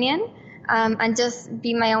own opinion and just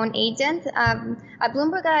be my own agent. At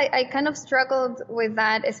Bloomberg, I kind of struggled with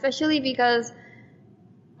that, especially because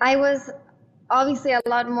I was obviously a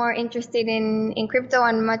lot more interested in crypto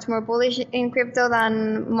and much more bullish in crypto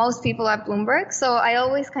than most people at Bloomberg. So I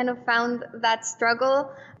always kind of found that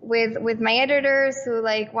struggle with my editors who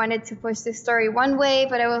like wanted to push the story one way,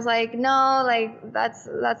 but I was like, no, like that's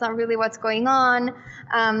not really what's going on.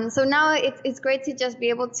 So now it's great to just be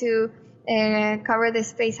able to cover the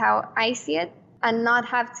space how I see it, and not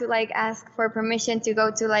have to like ask for permission to go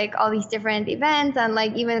to like all these different events, and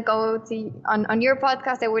like even go to on your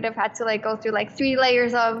podcast I would have had to like go through like 3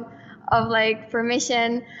 layers of like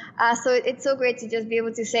permission. So it's so great to just be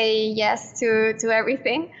able to say yes to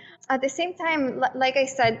everything. At the same time, like I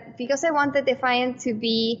said, because I want the Defiant to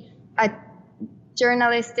be a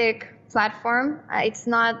journalistic platform, it's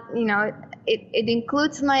not, you know, it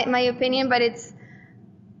includes my opinion, but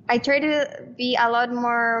I try to be a lot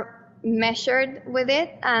more measured with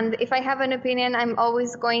it. And if I have an opinion, I'm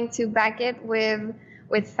always going to back it with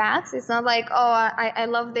facts. It's not like, oh, I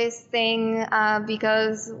love this thing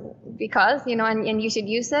because you know, and you should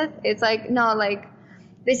use it. It's like, no, like,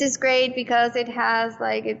 this is great because it has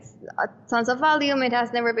like, it's tons of volume, it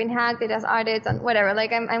has never been hacked, it has audits and whatever.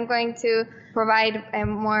 Like I'm going to provide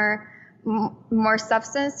more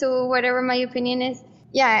substance to whatever my opinion is.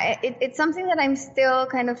 Yeah, it's something that I'm still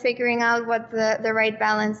kind of figuring out what the right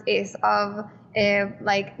balance is of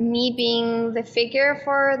like me being the figure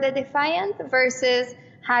for the Defiant versus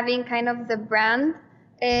having kind of the brand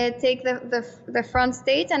take the front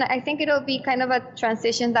stage. And I think it'll be kind of a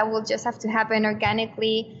transition that will just have to happen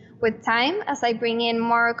organically with time as I bring in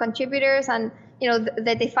more contributors, and you know,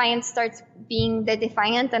 the Defiant starts being the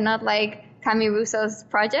Defiant and not like Cami Russo's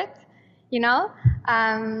project, you know.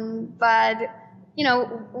 But you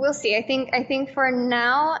know, we'll see. I think for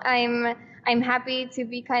now I'm happy to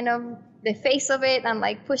be kind of the face of it and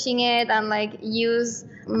like pushing it and like use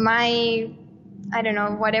my, I don't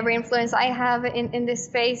know, whatever influence I have in this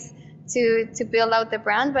space to build out the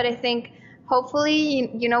brand. But I think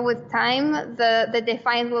hopefully, with time, the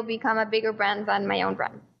Defiant will become a bigger brand than my own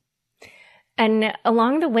brand. And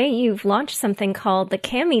along the way, you've launched something called the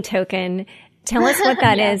Cami token. Tell us what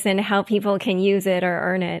that is and how people can use it or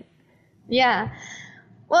earn it. Yeah.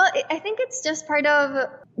 Well, I think it's just part of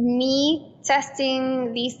me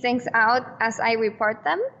testing these things out as I report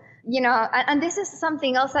them. And this is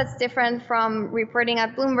something else that's different from reporting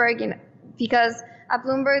at Bloomberg, because at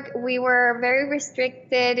Bloomberg, we were very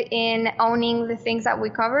restricted in owning the things that we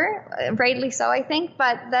cover, rightly so, I think,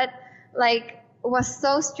 but that was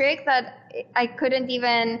so strict that I couldn't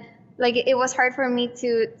even, it was hard for me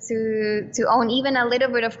to own even a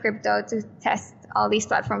little bit of crypto to test all these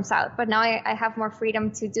platforms out. But now I have more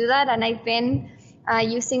freedom to do that, and I've been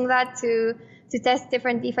using that to test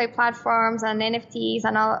different DeFi platforms and NFTs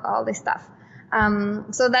and all this stuff.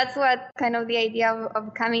 So that's what kind of the idea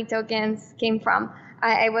of Cami tokens came from.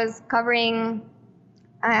 I was covering,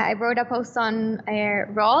 I wrote a post on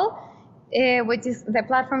Roll, which is the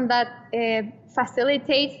platform that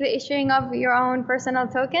facilitates the issuing of your own personal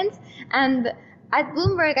tokens. And at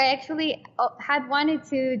Bloomberg, I actually had wanted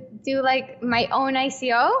to do my own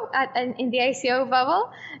ICO in the ICO bubble.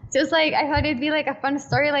 Just I thought it'd be a fun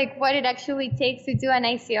story, what it actually takes to do an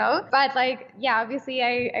ICO. But obviously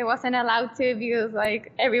I wasn't allowed to because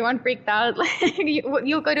everyone freaked out.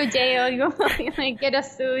 You'll go to jail, you'll get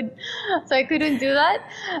us sued. So I couldn't do that.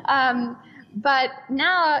 But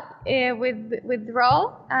now with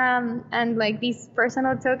Roll and these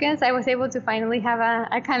personal tokens, I was able to finally have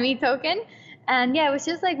a Cami token. And it was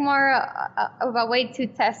just more of a way to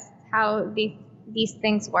test how these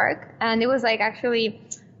things work. And it was actually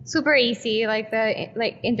super easy. The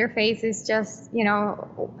interface is just,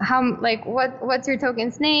 how what's your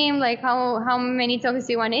token's name? How many tokens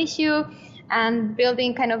do you want to issue? And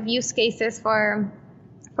building kind of use cases for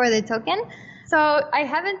the token. So I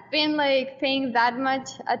haven't been paying that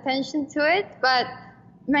much attention to it, but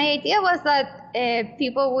my idea was that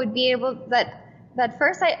people would be able that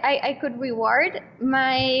first I could reward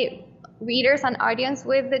my readers and audience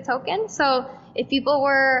with the token. So if people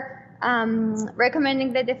were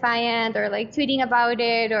recommending the Defiant or tweeting about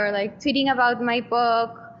it or tweeting about my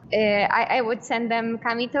book, I would send them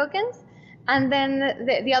Cami tokens. And then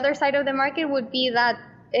the other side of the market would be that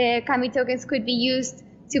Cami tokens could be used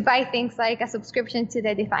to buy things like a subscription to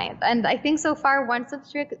the Defiant. And I think so far one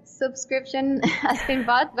subscription has been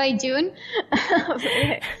bought by June.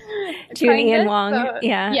 Junie and Wong. So,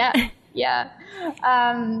 yeah.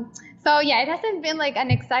 So it hasn't been an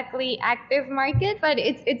exactly active market, but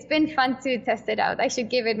it's been fun to test it out. I should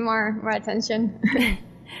give it more attention.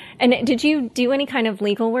 And did you do any kind of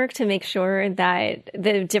legal work to make sure that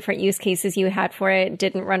the different use cases you had for it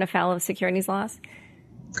didn't run afoul of securities laws?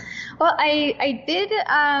 Well, I did,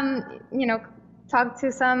 talk to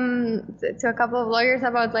a couple of lawyers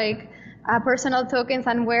about personal tokens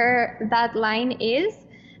and where that line is.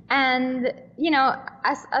 And,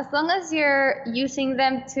 as long as you're using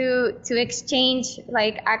them to exchange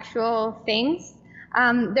actual things,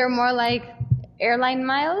 they're more like airline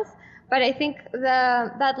miles. But I think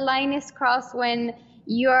that line is crossed when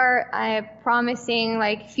you're promising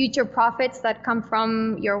future profits that come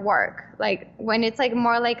from your work. When it's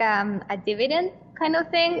more a dividend kind of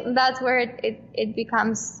thing, that's where it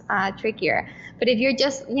becomes trickier. But if you're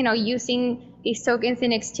just using these tokens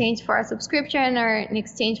in exchange for a subscription or in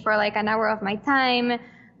exchange for an hour of my time,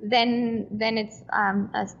 then it's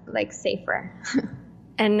safer.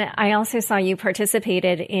 And I also saw you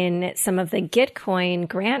participated in some of the Gitcoin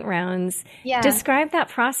grant rounds. Yeah. Describe that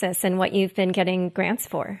process and what you've been getting grants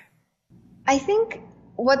for. I think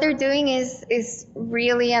what they're doing is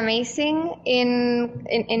really amazing in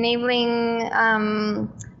enabling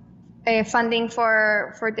funding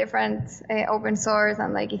for different open source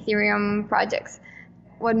and Ethereum projects.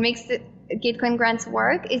 What makes the Gitcoin grants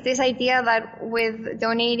work is this idea that with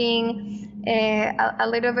donating a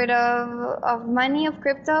little bit of money of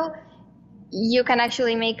crypto, you can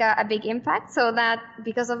actually make a big impact. So that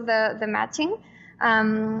because of the matching,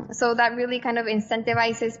 so that really kind of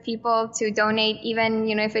incentivizes people to donate, even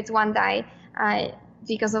if it's one DAI,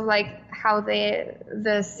 because of how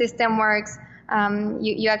the system works.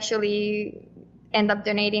 You actually end up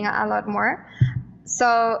donating a lot more.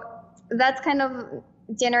 So that's kind of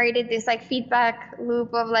generated this feedback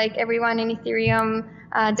loop of everyone in Ethereum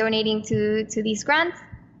donating to these grants.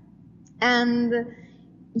 And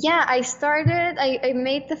I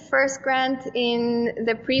made the first grant in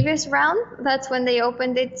the previous round. That's when they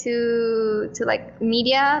opened it to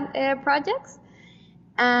media projects.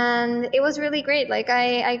 And it was really great.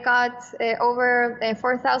 I got over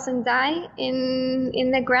 4,000 DAI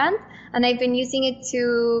in the grant. and I've been using it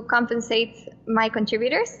to compensate my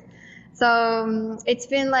contributors. So it's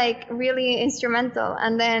been like really instrumental.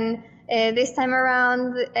 And then this time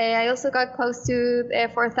around, I also got close to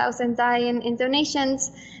 4,000 DAI in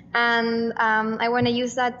donations, and I want to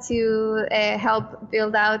use that to help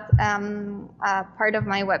build out part of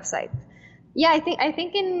my website. Yeah, I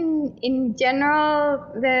think in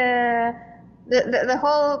general the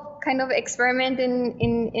whole kind of experiment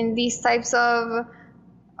in these types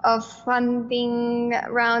of funding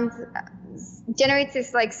rounds generates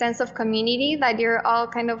this like sense of community that you're all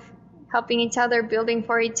kind of helping each other, building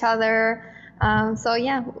for each other. So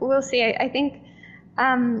yeah, we'll see. I think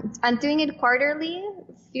and doing it quarterly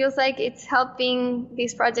feels like it's helping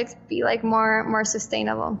these projects be like more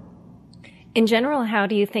sustainable. In general, how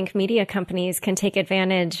do you think media companies can take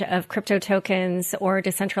advantage of crypto tokens or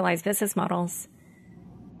decentralized business models?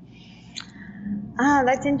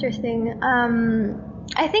 That's interesting.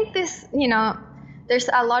 I think this, there's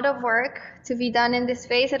a lot of work to be done in this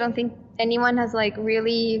space. I don't think anyone has like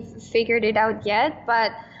really figured it out yet,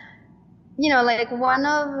 but like one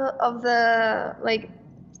of the like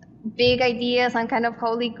big ideas and kind of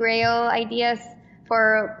holy grail ideas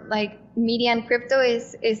for like media and crypto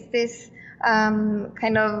is this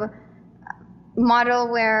kind of model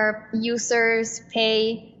where users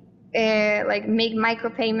pay like make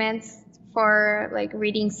micropayments for like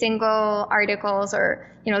reading single articles, or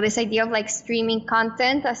this idea of like streaming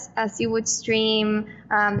content as you would stream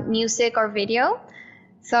music or video.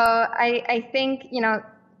 So I think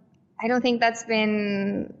I don't think that's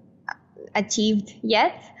been achieved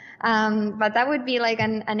yet, but that would be like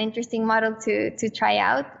an interesting model to try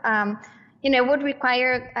out. It would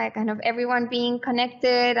require kind of everyone being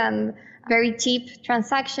connected and very cheap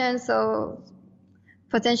transactions. So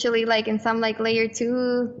potentially like in some like layer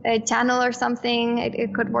 2 channel or something,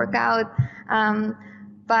 it could work out.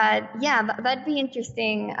 But yeah, that'd be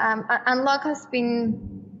interesting. Unlock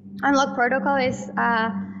Protocol is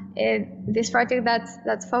this project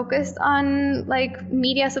that's focused on like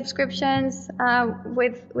media subscriptions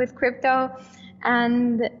with crypto.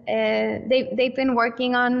 And they've been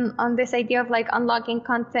working on this idea of like unlocking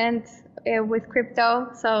content with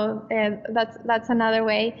crypto. So that's another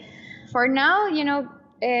way. For now,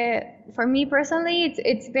 for me personally,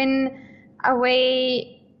 it's been a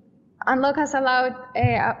way. Unlock has allowed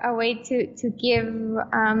a way to give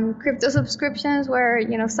crypto subscriptions where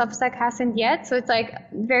Substack hasn't yet. So it's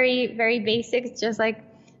like very, very basic. It's just like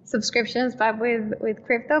subscriptions, but with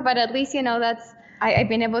crypto. But at least I've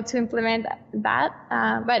been able to implement that.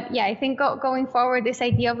 But yeah, I think going forward, this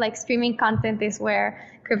idea of like streaming content is where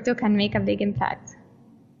crypto can make a big impact.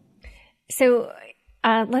 So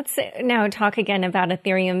let's now talk again about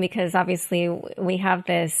Ethereum, because obviously we have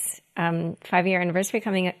this 5-year anniversary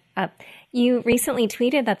coming up. You recently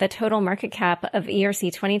tweeted that the total market cap of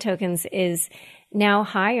ERC20 tokens is now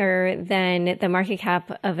higher than the market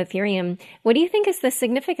cap of Ethereum. What do you think is the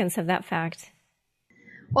significance of that fact?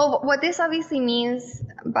 Well, what this obviously means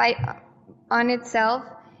on itself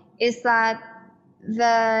is that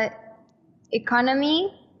the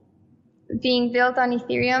economy being built on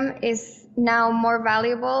Ethereum is now more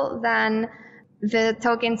valuable than the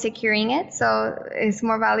token securing it. So it's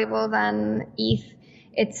more valuable than ETH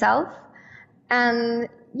itself. And,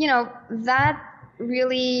 that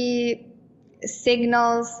really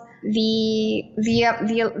signals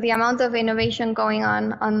the amount of innovation going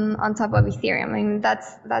on top of Ethereum. I mean,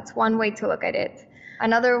 that's one way to look at it.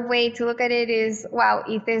 Another way to look at it is, wow,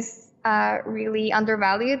 ETH is really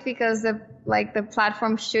undervalued because the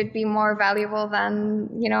platform should be more valuable than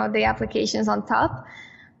the applications on top.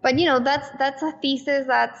 But that's a thesis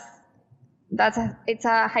it's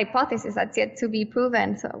a hypothesis that's yet to be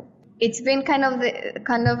proven. So it's been kind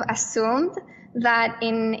of assumed that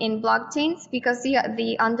in blockchains, because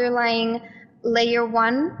the underlying layer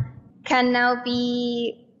 1 can now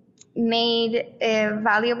be made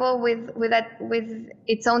valuable with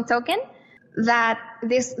its own token, that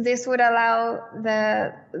this would allow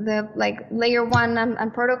the like layer 1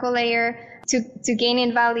 and protocol layer to gain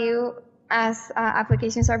in value as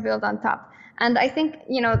applications are built on top. And I think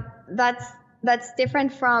that's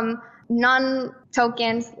different from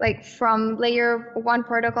non-tokens, like from layer 1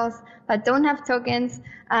 protocols that don't have tokens.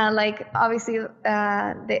 Like obviously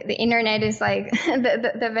the internet is like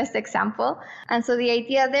the best example. And so the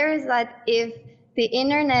idea there is that if the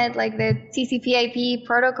internet, like the TCP/IP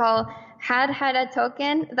protocol, had a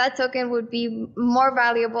token, that token would be more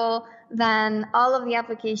valuable than all of the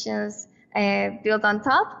applications built on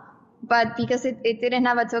top. But because it didn't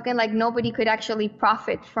have a token, like nobody could actually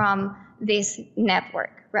profit from this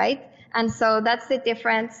network, right? And so that's the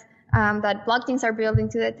difference that blockchains are building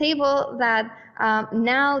to the table, that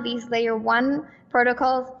now these layer 1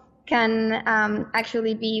 protocols can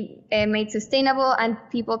actually be made sustainable, and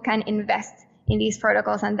people can invest in these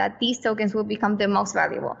protocols, and that these tokens will become the most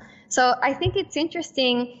valuable. So I think it's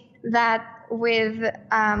interesting that with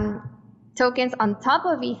tokens on top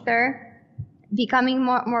of Ether becoming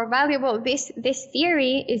more valuable, this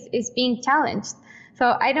theory is being challenged.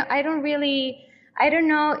 So I don't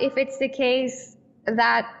know if it's the case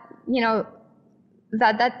that,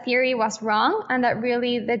 that theory was wrong, and that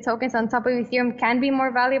really the tokens on top of Ethereum can be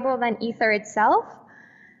more valuable than Ether itself,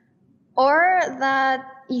 or that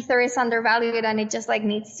Ether is undervalued and it just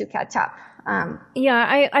needs to catch up.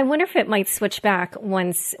 I wonder if it might switch back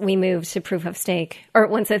once we move to proof of stake, or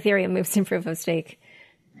once Ethereum moves to proof of stake.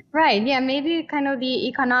 Right. Yeah. Maybe kind of the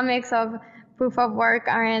economics of proof of work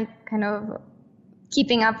aren't kind of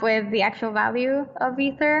keeping up with the actual value of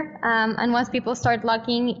Ether. And once people start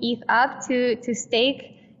locking ETH up to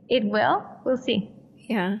stake, it will. We'll see.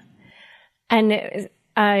 Yeah. And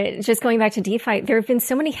just going back to DeFi, there have been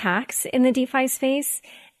so many hacks in the DeFi space.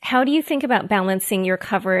 How do you think about balancing your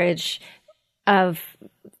coverage of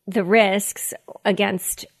the risks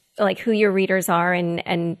against who your readers are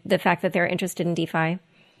and the fact that they're interested in DeFi?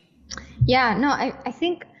 Yeah, no, I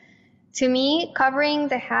think to me, covering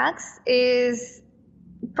the hacks is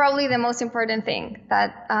probably the most important thing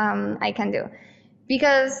that I can do,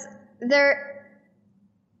 because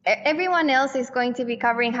everyone else is going to be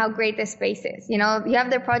covering how great the space is. You have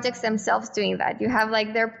the projects themselves doing that. You have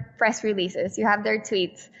their press releases, you have their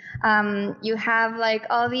tweets, you have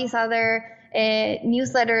all these other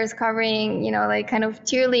newsletters covering, kind of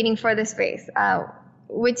cheerleading for the space,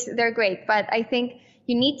 which they're great. But I think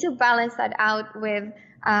you need to balance that out with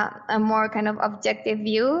a more kind of objective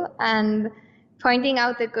view, and pointing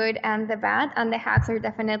out the good and the bad, and the hacks are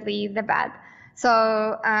definitely the bad.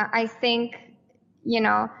 So I think,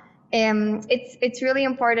 it's really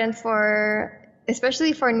important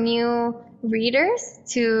especially for new readers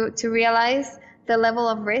to realize the level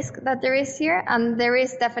of risk that there is here. And there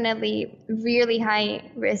is definitely really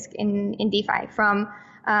high risk in DeFi, from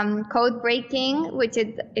code breaking, which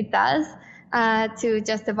it does, to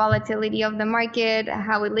just the volatility of the market,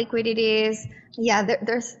 how illiquid it is. Yeah,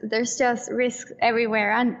 there's just risks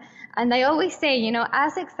everywhere. And I always say,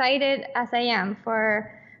 as excited as I am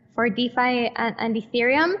for DeFi and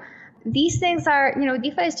Ethereum, these things are,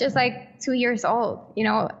 DeFi is just 2 years old.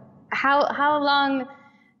 How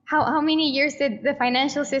many years did the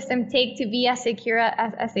financial system take to be as secure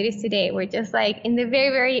as it is today? We're just in the very,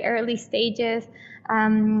 very early stages.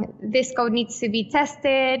 This code needs to be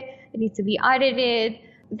tested. It needs to be audited.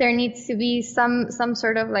 There needs to be some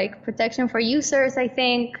sort of protection for users, I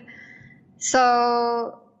think.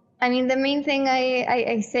 So, I mean, the main thing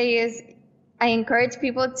I say is I encourage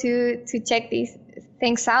people to check these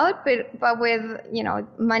things out, but with,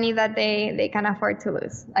 money that they can afford to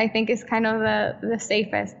lose. I think is kind of the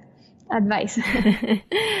safest advice.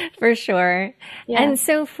 For sure. Yeah. And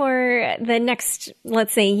so for the next,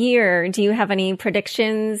 let's say, year, do you have any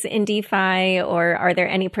predictions in DeFi, or are there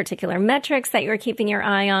any particular metrics that you're keeping your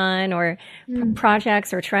eye on, or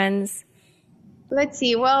projects or trends? Let's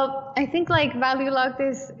see. Well, I think value locked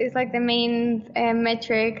is the main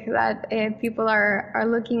metric that people are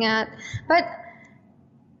looking at. But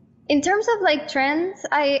in terms of trends,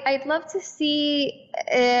 I'd love to see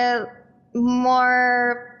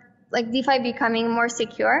more DeFi becoming more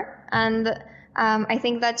secure, and I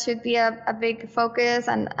think that should be a big focus,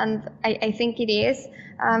 and I think it is.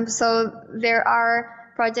 So there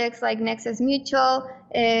are projects like Nexus Mutual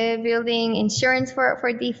building insurance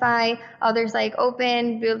for DeFi, others like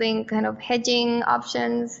Open building kind of hedging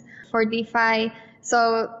options for DeFi.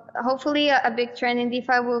 So hopefully a big trend in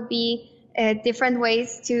DeFi will be different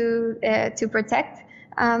ways to protect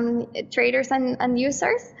traders and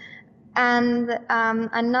users. And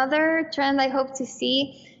another trend I hope to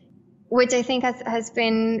see, which I think has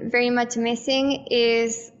been very much missing,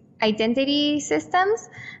 is identity systems.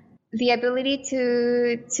 The ability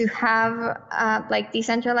to have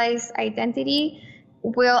decentralized identity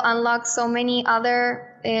will unlock so many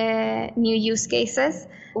other new use cases,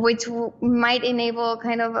 which might enable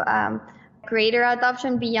kind of greater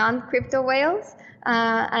adoption beyond crypto whales,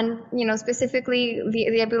 and specifically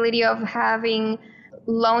the ability of having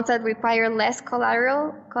loans that require less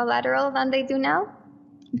collateral than they do now.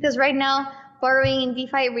 Because right now, borrowing in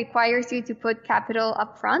DeFi requires you to put capital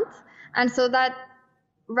up front. And so that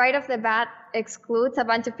right off the bat excludes a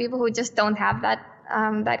bunch of people who just don't have that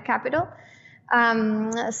capital.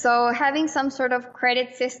 So having some sort of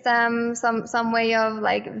credit system, some way of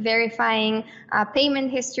like verifying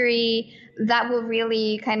payment history, that will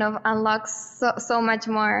really kind of unlock so much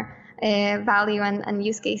more value and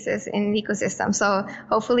use cases in the ecosystem. So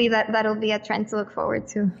hopefully that'll be a trend to look forward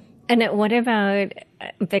to. And what about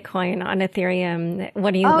Bitcoin on Ethereum?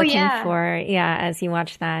 What are you looking for? Yeah, as you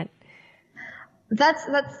watch that. That's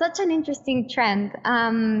such an interesting trend.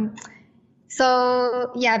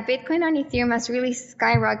 So yeah, Bitcoin on Ethereum has really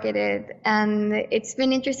skyrocketed, and it's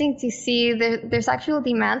been interesting to see there's actual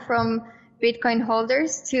demand from Bitcoin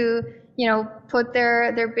holders to, put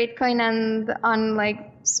their Bitcoin and on like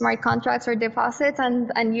smart contracts or deposits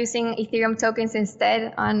and using Ethereum tokens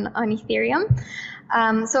instead on Ethereum.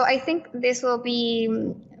 So I think this will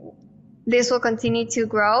continue to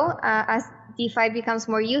grow as DeFi becomes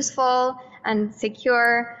more useful and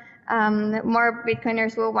secure. More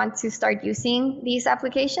Bitcoiners will want to start using these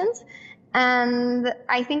applications. And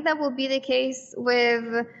I think that will be the case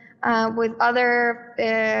with other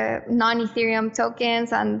non-Ethereum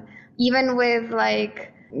tokens, and even with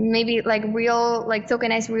maybe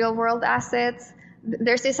tokenized real world assets.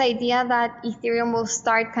 There's this idea that Ethereum will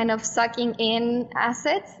start kind of sucking in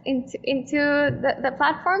assets into the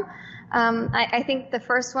platform. I think the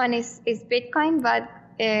first one is Bitcoin, but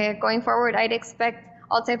going forward, I'd expect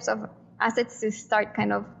all types of assets to start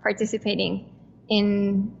kind of participating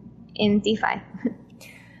in DeFi.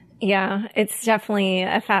 Yeah, it's definitely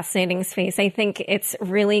a fascinating space. I think it's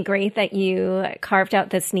really great that you carved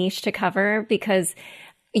out this niche to cover, because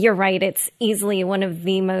you're right. It's easily one of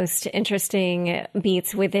the most interesting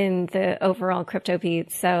beats within the overall crypto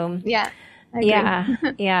beat. So yeah, I agree.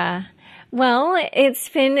 Yeah. Well, it's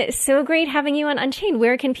been so great having you on Unchained.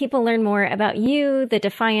 Where can people learn more about you, the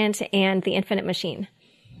Defiant, and the Infinite Machine?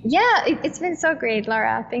 Yeah, it's been so great,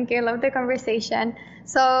 Laura. Thank you. I love the conversation.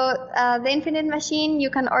 So the Infinite Machine, you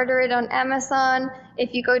can order it on Amazon.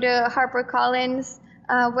 If you go to HarperCollins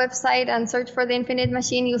website and search for the Infinite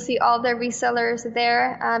Machine, you'll see all the resellers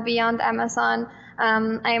there beyond Amazon.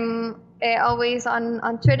 I'm always on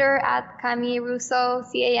Twitter at Cami Russo,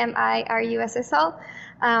 CAMIRUSSL.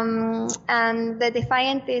 And the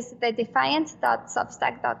Defiant is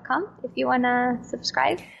thedefiant.substack.com if you want to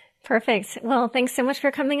subscribe. Perfect. Well, thanks so much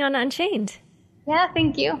for coming on Unchained. Yeah,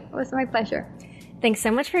 thank you. It was my pleasure. Thanks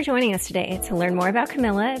so much for joining us today. To learn more about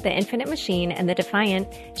Camilla, the Infinite Machine, and the Defiant,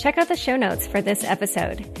 check out the show notes for this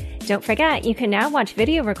episode. Don't forget, you can now watch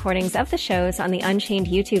video recordings of the shows on the Unchained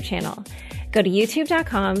YouTube channel. Go to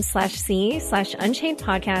youtube.com/c/Unchained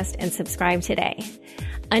podcast and subscribe today.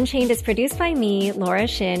 Unchained is produced by me, Laura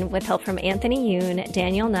Shin, with help from Anthony Yoon,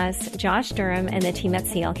 Daniel Nuss, Josh Durham, and the team at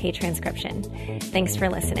CLK Transcription. Thanks for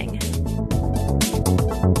listening.